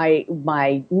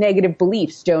negative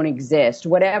beliefs don't exist.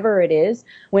 Whatever it is,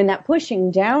 when that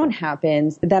pushing down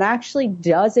happens, that actually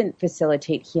doesn't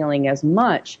facilitate healing as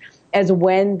much as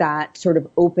when that sort of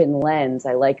open lens,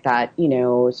 I like that,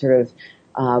 sort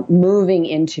of moving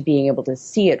into being able to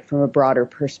see it from a broader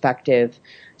perspective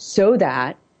so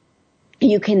that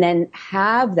you can then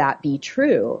have that be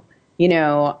true.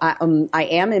 I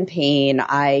am in pain.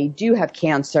 I do have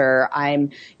cancer.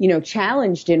 I'm,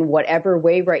 challenged in whatever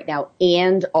way right now,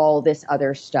 and all this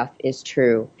other stuff is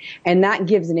true. And that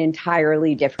gives an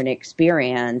entirely different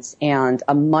experience and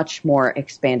a much more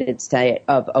expanded state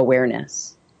of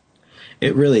awareness.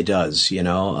 It really does.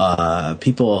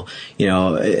 People,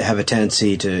 have a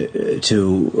tendency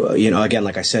to, again,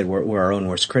 like I said, we're our own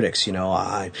worst critics.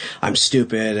 I'm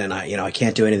stupid and I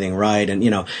can't do anything right. And,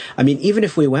 even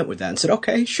if we went with that and said,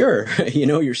 okay, sure,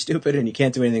 you're stupid and you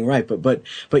can't do anything right. But,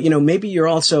 maybe you're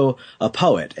also a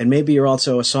poet, and maybe you're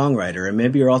also a songwriter, and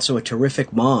maybe you're also a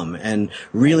terrific mom and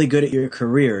really good at your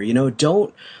career.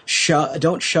 Don't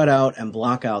shut out and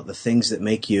block out the things that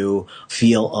make you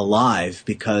feel alive,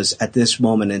 because at this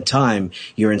moment in time,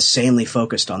 you're insanely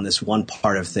focused on this one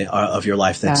part of your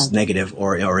life that's negative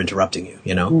or interrupting you,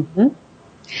 Mm-hmm.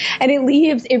 And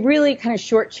it really kind of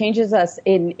shortchanges us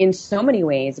in so many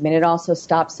ways. I mean, it also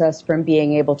stops us from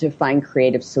being able to find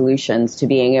creative solutions, to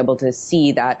being able to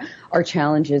see that our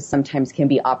challenges sometimes can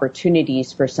be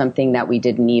opportunities for something that we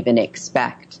didn't even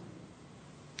expect.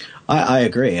 I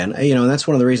agree. And, that's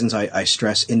one of the reasons I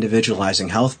stress individualizing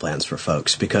health plans for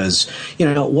folks, because,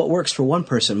 what works for one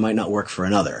person might not work for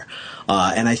another.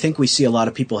 And I think we see a lot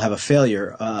of people have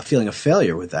a feeling of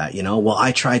failure with that. Well,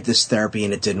 I tried this therapy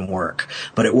and it didn't work,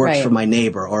 but it worked for my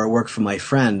neighbor or it worked for my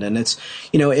friend. And it's,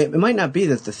 it might not be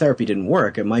that the therapy didn't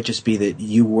work. It might just be that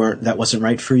that wasn't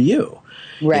right for you.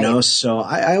 Right. So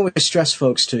I always stress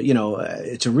folks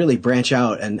to really branch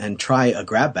out and try a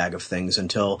grab bag of things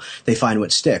until they find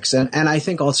what sticks. And I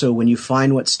think also when you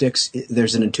find what sticks,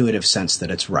 there's an intuitive sense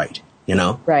that it's right,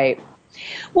 Right.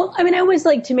 Well, I always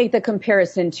like to make the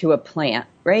comparison to a plant,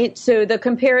 right? So the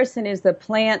comparison is the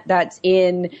plant that's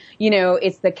in,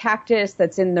 it's the cactus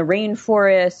that's in the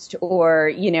rainforest,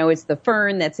 or, it's the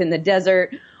fern that's in the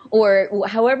desert, or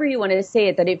however you want to say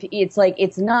it, that if it's like,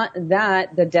 it's not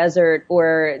that the desert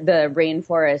or the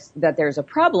rainforest that there's a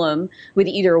problem with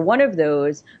either one of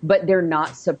those, but they're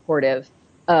not supportive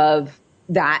of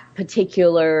that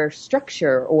particular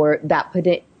structure or that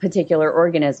particular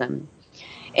organism.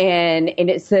 And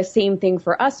it's the same thing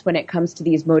for us when it comes to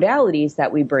these modalities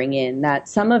that we bring in, that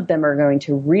some of them are going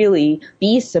to really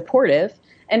be supportive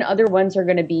and other ones are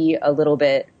going to be a little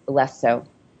bit less so.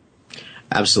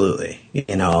 Absolutely.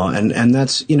 And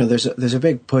that's, there's a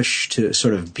big push to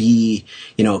sort of be,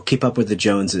 keep up with the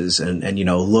Joneses and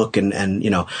look and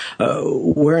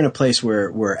we're in a place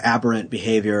where aberrant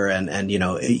behavior and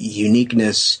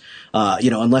uniqueness,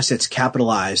 unless it's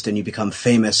capitalized and you become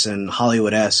famous and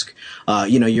Hollywood-esque,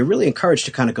 you're really encouraged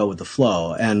to kind of go with the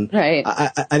flow. And right.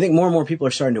 I think more and more people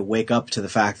are starting to wake up to the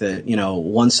fact that,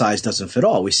 one size doesn't fit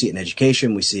all. We see it in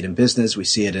education. We see it in business. We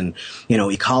see it in,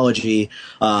 ecology.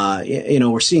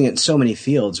 we're seeing it in so many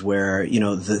fields where,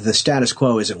 the status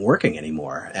quo isn't working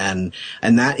anymore. And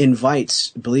that invites,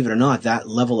 believe it or not, that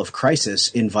level of crisis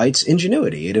invites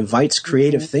ingenuity. It invites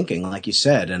creative thinking, like you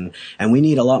said. And we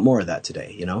need a lot more of that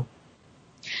today,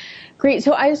 Great.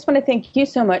 So I just want to thank you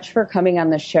so much for coming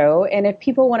on the show. And if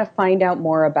people want to find out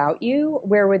more about you,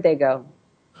 where would they go?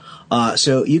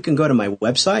 So you can go to my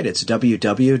website. It's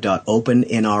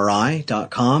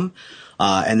www.opennri.com.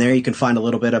 And there you can find a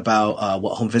little bit about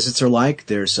what home visits are like.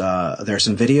 There's some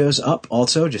videos up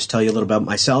also, just tell you a little about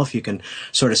myself. You can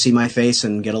sort of see my face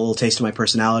and get a little taste of my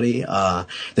personality.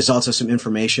 There's also some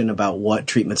information about what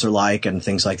treatments are like and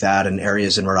things like that in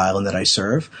areas in Rhode Island that I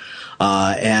serve.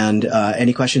 And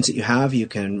any questions that you have, you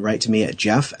can write to me at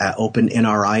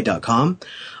jeff@opennri.com.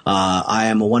 I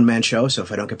am a one-man show, so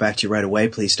if I don't get back to you right away,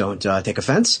 please don't take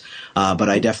offense. But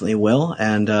I definitely will,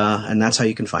 and that's how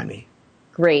you can find me.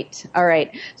 Great. All right.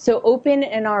 So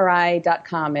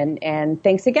opennri.com, and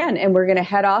thanks again. And we're going to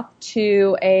head off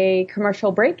to a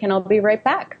commercial break, and I'll be right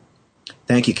back.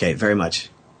 Thank you, Kate, very much.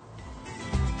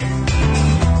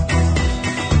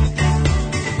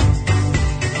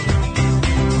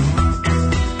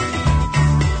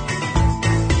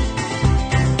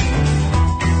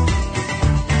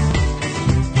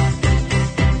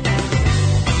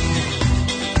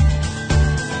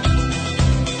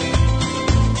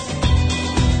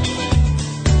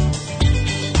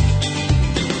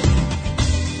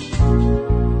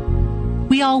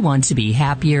 We all want to be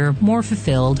happier, more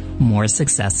fulfilled, more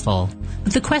successful.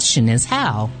 But the question is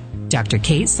how? Dr.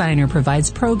 Kate Siner provides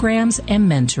programs and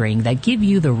mentoring that give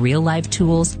you the real-life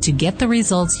tools to get the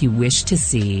results you wish to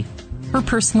see. Her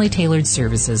personally tailored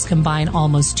services combine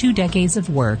almost 2 decades of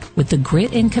work with the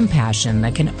grit and compassion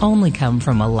that can only come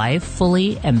from a life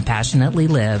fully and passionately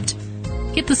lived.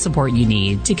 Get the support you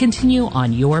need to continue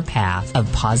on your path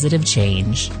of positive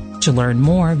change. To learn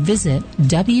more, visit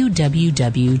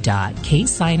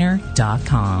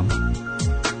www.katesiner.com.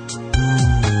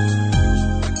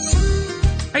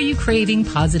 Are you craving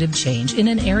positive change in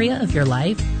an area of your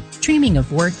life? Dreaming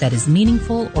of work that is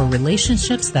meaningful or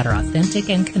relationships that are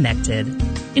authentic and connected?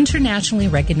 Internationally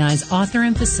recognized author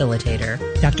and facilitator,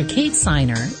 Dr. Kate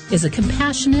Siner is a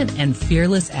compassionate and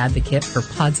fearless advocate for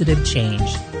positive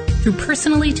change. Through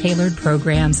personally tailored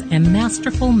programs and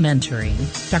masterful mentoring,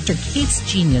 Dr. Kate's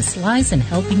genius lies in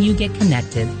helping you get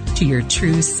connected to your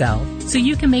true self so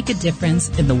you can make a difference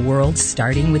in the world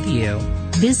starting with you.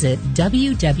 Visit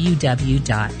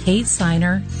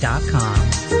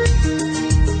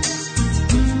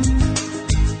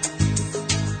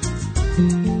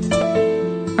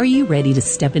www.katesiner.com. Are you ready to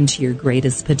step into your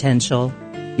greatest potential?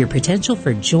 Your potential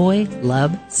for joy,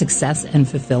 love, success, and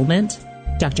fulfillment?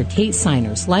 Dr. Kate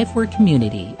Siner's LifeWork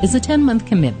Community is a 10-month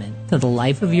commitment to the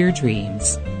life of your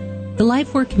dreams. The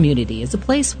LifeWork Community is a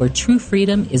place where true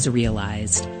freedom is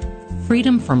realized.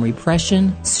 Freedom from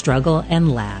repression, struggle,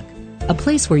 and lack. A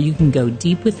place where you can go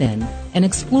deep within and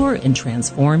explore and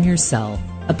transform yourself.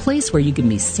 A place where you can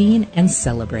be seen and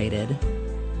celebrated.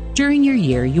 During your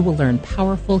year, you will learn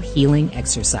powerful healing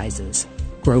exercises,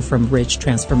 grow from rich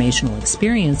transformational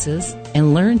experiences,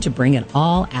 and learn to bring it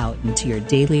all out into your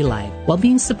daily life while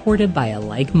being supported by a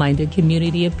like-minded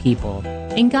community of people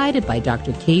and guided by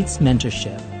Dr. Kate's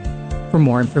mentorship. For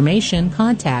more information,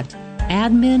 contact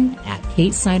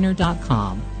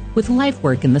admin@katesiner.com with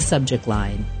LifeWork in the subject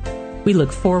line. We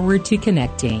look forward to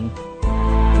connecting.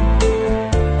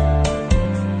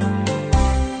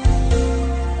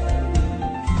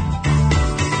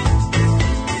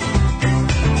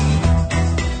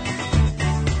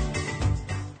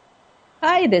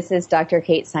 Hi, this is Dr.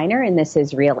 Kate Siner, and this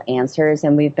is Real Answers,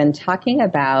 and we've been talking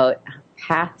about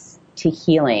paths to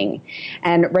healing.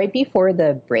 And right before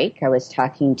the break, I was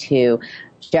talking to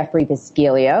Jeffrey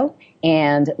Viscilio,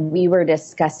 and we were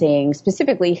discussing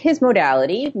specifically his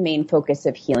modality, main focus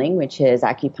of healing, which is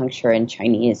acupuncture and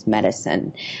Chinese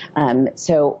medicine.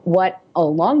 So what,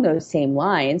 along those same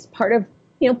lines, part of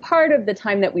the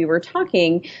time that we were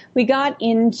talking, we got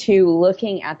into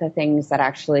looking at the things that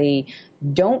actually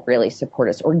don't really support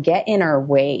us or get in our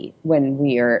way when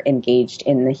we are engaged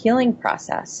in the healing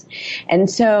process. And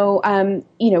so,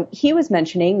 he was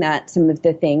mentioning that some of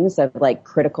the things of like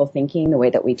critical thinking, the way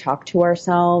that we talk to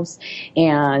ourselves,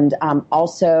 and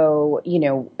also,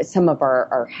 some of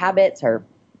our habits, our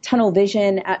tunnel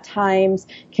vision at times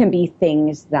can be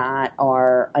things that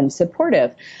are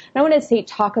unsupportive. And I want to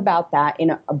talk about that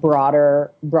in a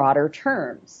broader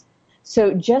terms.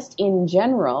 So just in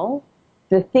general,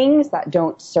 the things that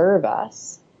don't serve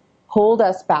us, hold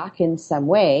us back in some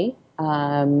way,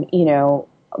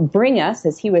 bring us,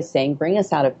 as he was saying, bring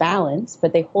us out of balance,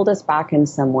 but they hold us back in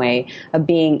some way of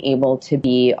being able to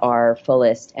be our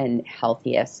fullest and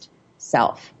healthiest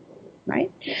self,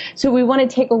 right? So we want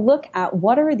to take a look at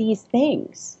what are these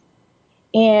things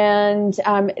and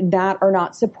that are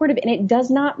not supportive. And it does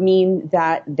not mean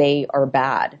that they are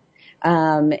bad.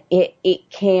 It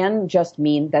can just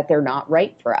mean that they're not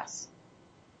right for us.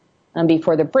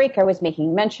 Before the break, I was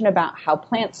making mention about how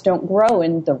plants don't grow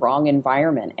in the wrong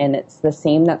environment. And it's the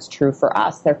same that's true for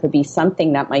us. There could be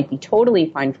something that might be totally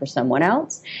fine for someone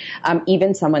else,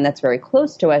 even someone that's very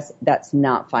close to us, that's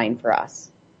not fine for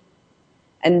us.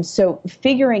 And so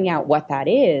figuring out what that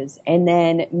is and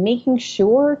then making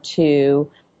sure to,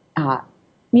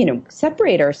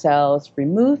 separate ourselves,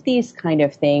 remove these kind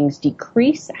of things,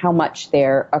 decrease how much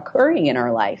they're occurring in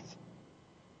our life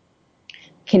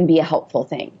can be a helpful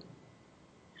thing.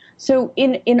 So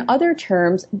in other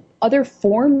terms, other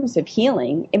forms of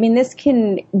healing, this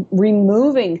can,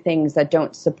 removing things that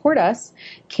don't support us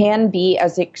can be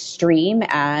as extreme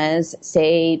as,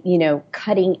 say,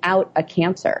 cutting out a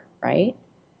cancer, right?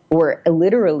 Or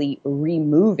literally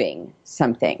removing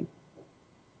something.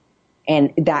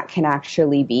 And that can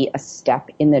actually be a step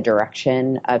in the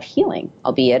direction of healing,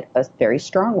 albeit a very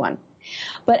strong one.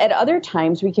 But at other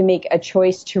times, we can make a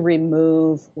choice to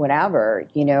remove whatever,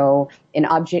 an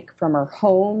object from our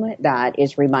home that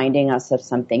is reminding us of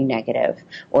something negative,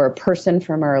 or a person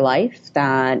from our life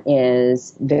that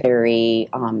is very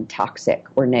toxic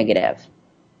or negative.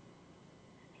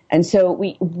 And so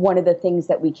one of the things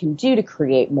that we can do to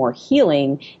create more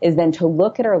healing is then to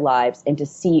look at our lives and to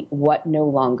see what no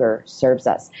longer serves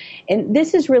us. And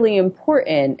this is really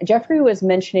important. Jeffrey was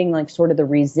mentioning sort of the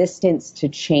resistance to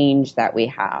change that we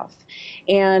have.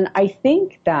 And I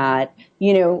think that,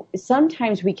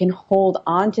 sometimes we can hold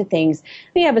on to things.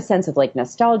 We have a sense of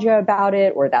nostalgia about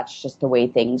it, or that's just the way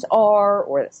things are,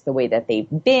 or that's the way that they've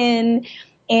been.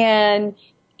 And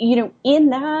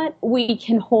in that, we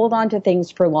can hold on to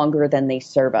things for longer than they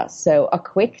serve us. So a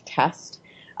quick test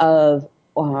of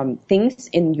things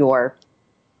in your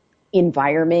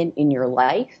environment, in your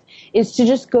life, is to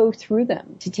just go through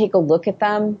them, to take a look at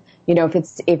them.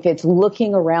 If it's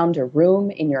looking around a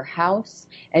room in your house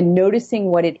and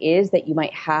noticing what it is that you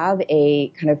might have a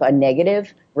kind of a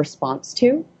negative response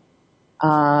to.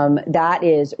 That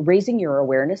is raising your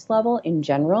awareness level in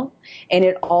general. And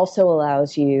it also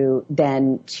allows you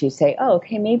then to say, oh,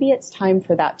 okay, maybe it's time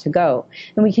for that to go.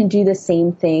 And we can do the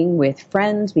same thing with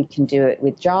friends. We can do it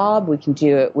with job. We can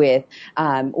do it with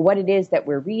what it is that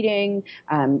we're reading,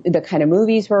 the kind of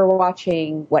movies we're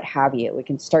watching, what have you. We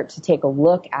can start to take a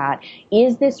look at,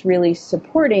 is this really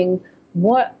supporting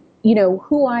what,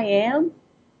 who I am?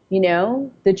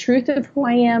 The truth of who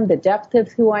I am, the depth of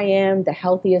who I am, the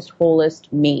healthiest,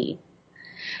 wholest me.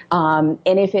 And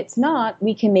if it's not,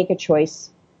 we can make a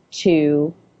choice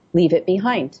to leave it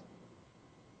behind.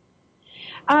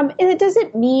 And it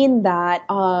doesn't mean that,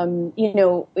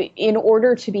 in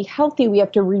order to be healthy, we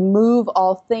have to remove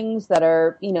all things that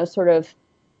are, sort of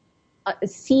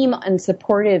seem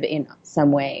unsupportive in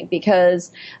some way,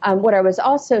 because what I was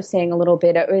also saying a little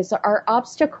bit is our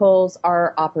obstacles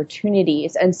are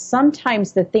opportunities, and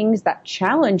sometimes the things that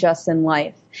challenge us in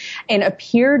life and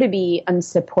appear to be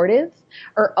unsupportive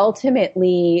are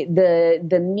ultimately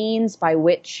the means by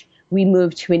which we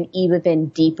move to an even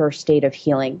deeper state of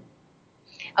healing.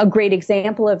 A great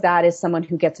example of that is someone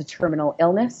who gets a terminal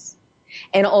illness.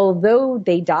 And although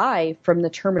they die from the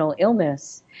terminal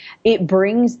illness, it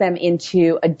brings them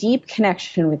into a deep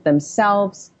connection with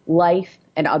themselves, life,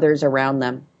 and others around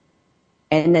them.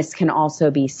 And this can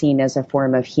also be seen as a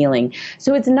form of healing.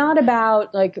 So it's not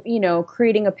about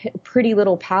creating a pretty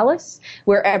little palace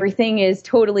where everything is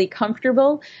totally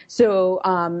comfortable. So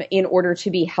in order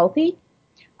to be healthy,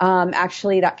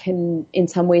 actually that can in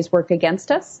some ways work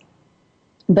against us.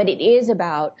 But it is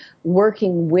about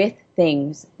working with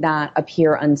things that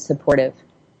appear unsupportive.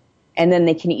 And then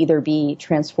they can either be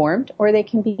transformed or they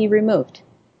can be removed.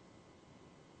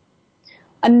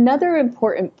 Another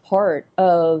important part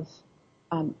of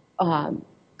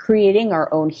creating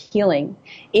our own healing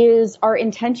is our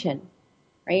intention,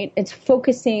 right? It's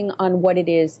focusing on what it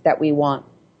is that we want.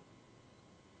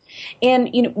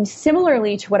 And,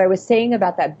 similarly to what I was saying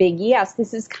about that big yes,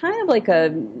 this is kind of like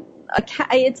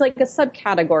it's like a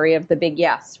subcategory of the big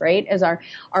yes, right? As our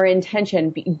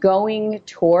intention going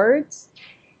towards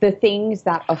the things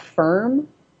that affirm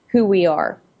who we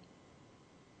are,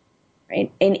 right?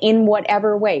 And in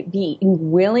whatever way, being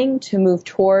willing to move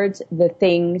towards the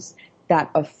things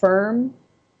that affirm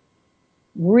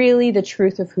really the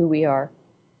truth of who we are.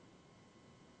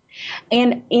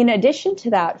 And in addition to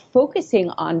that, focusing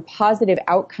on positive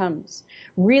outcomes,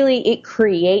 really it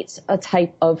creates a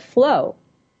type of flow,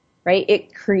 right?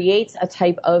 It creates a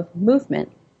type of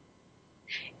movement.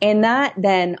 And that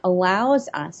then allows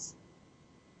us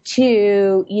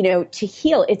to, to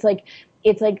heal. It's like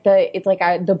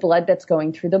the blood that's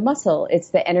going through the muscle.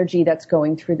 It's the energy that's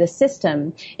going through the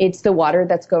system. It's the water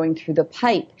that's going through the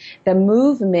pipe. The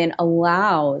movement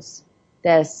allows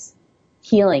this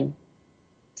healing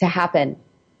to happen,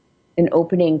 an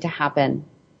opening to happen.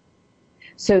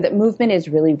 So that movement is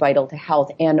really vital to health,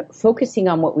 and focusing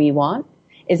on what we want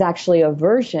is actually a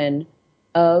version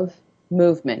of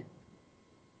movement.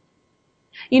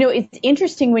 It's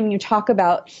interesting when you talk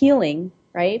about healing,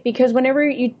 right? Because whenever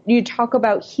you talk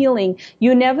about healing,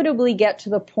 you inevitably get to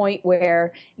the point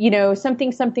where,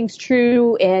 something's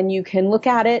true and you can look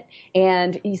at it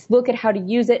and you look at how to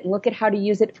use it and look at how to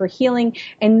use it for healing.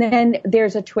 And then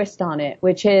there's a twist on it,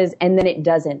 which is, and then it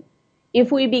doesn't.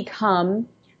 If we become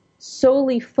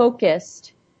solely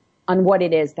focused on what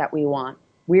it is that we want,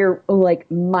 we're like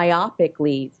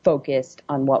myopically focused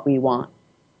on what we want.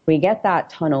 We get that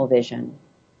tunnel vision.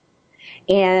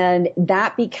 And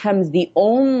that becomes the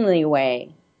only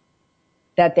way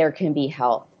that there can be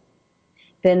health.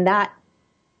 Then that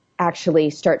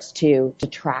actually starts to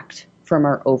detract from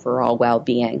our overall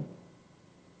well-being,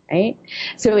 right?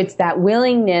 So it's that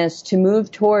willingness to move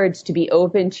towards, to be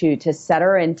open to set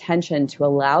our intention, to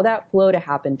allow that flow to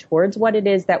happen towards what it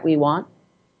is that we want.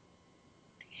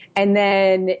 And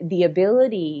then the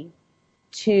ability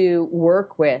to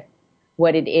work with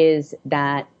what it is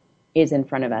that is in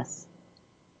front of us.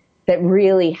 That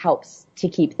really helps to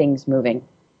keep things moving.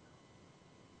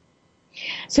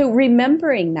 So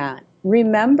remembering,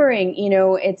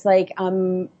 it's like,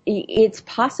 it's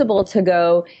possible to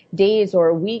go days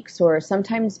or weeks, or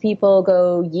sometimes people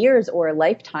go years or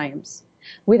lifetimes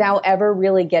without ever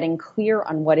really getting clear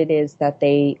on what it is that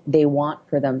they want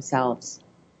for themselves.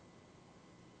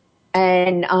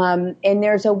 And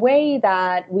there's a way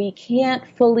that we can't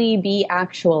fully be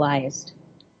actualized,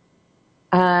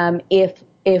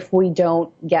 if we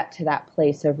don't get to that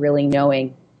place of really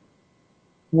knowing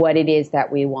what it is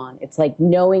that we want. It's like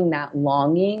knowing that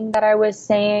longing that I was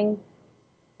saying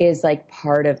is like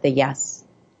part of the yes.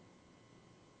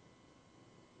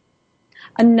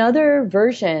 Another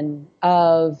version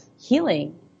of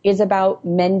healing is about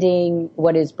mending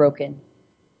what is broken,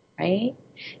 right?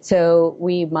 So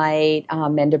we might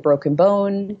mend a broken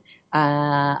bone,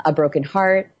 a broken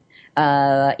heart,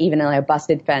 even a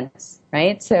busted fence,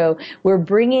 right? So we're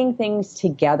bringing things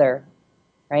together,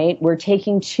 right? We're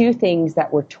taking two things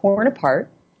that were torn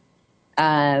apart,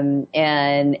 and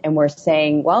we're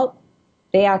saying, well,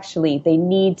 they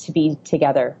need to be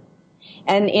together.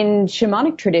 And in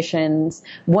shamanic traditions,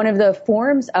 one of the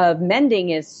forms of mending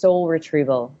is soul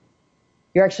retrieval.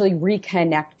 You're actually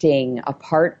reconnecting a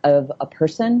part of a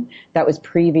person that was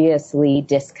previously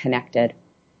disconnected.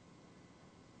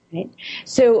 Right?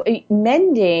 So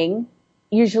mending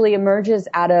usually emerges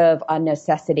out of a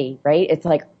necessity, right? It's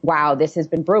like, wow, this has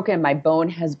been broken. My bone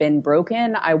has been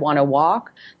broken. I want to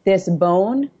walk. This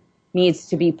bone needs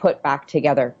to be put back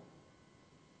together.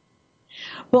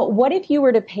 But what if you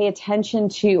were to pay attention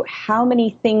to how many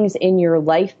things in your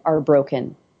life are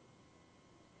broken?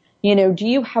 Do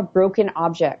you have broken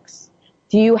objects?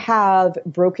 Do you have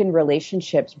broken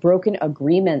relationships, broken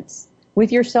agreements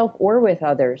with yourself or with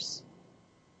others?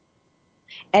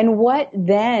 And what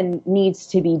then needs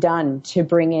to be done to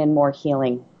bring in more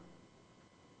healing?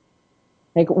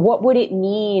 Like, what would it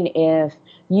mean if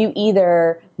you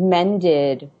either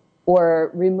mended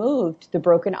or removed the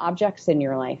broken objects in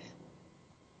your life?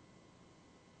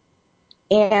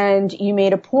 And you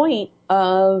made a point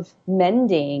of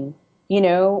mending,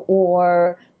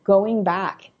 or going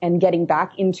back and getting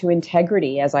back into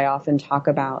integrity, as I often talk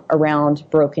about, around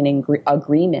broken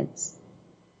agreements.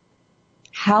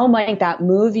 How might that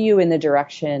move you in the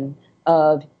direction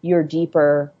of your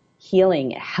deeper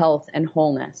healing, health, and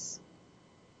wholeness?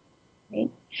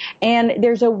 Right? And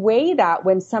there's a way that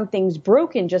when something's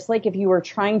broken, just like if you were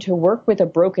trying to work with a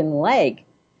broken leg,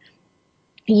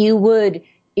 it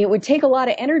would take a lot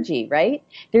of energy, right?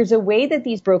 There's a way that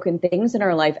these broken things in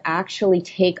our life actually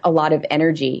take a lot of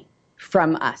energy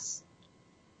from us.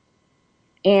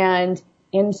 And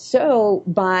so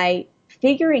by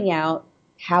figuring out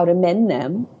how to mend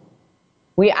them,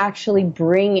 we actually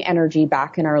bring energy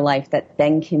back in our life that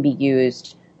then can be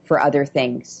used for other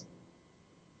things.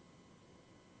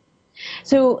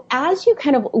 So as you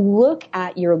kind of look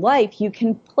at your life, you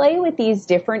can play with these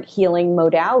different healing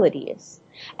modalities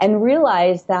and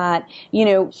realize that,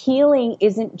 healing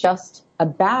isn't just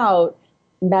about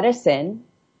medicine.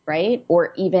 right?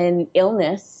 Or even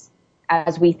illness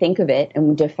as we think of it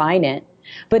and define it.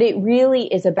 But it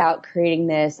really is about creating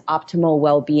this optimal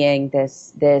well-being,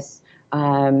 this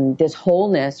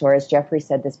wholeness, or as Jeffrey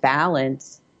said, this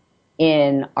balance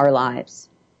in our lives.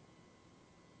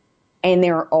 And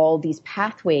there are all these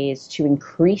pathways to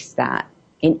increase that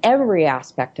in every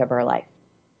aspect of our life.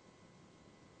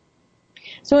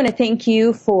 So I want to thank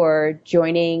you for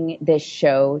joining this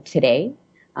show today.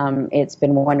 It's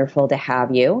been wonderful to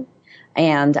have you.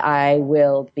 And I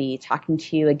will be talking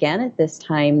to you again at this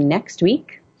time next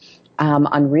week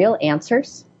on Real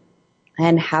Answers.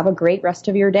 And have a great rest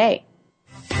of your day.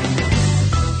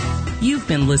 You've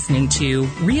been listening to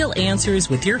Real Answers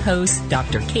with your host,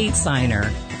 Dr. Kate Siner.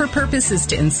 Her purpose is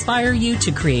to inspire you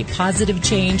to create positive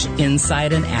change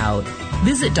inside and out.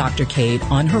 Visit Dr. Kate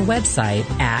on her website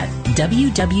at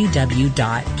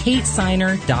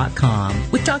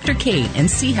www.katesiner.com with Dr. Kate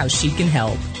and see how she can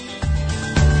help.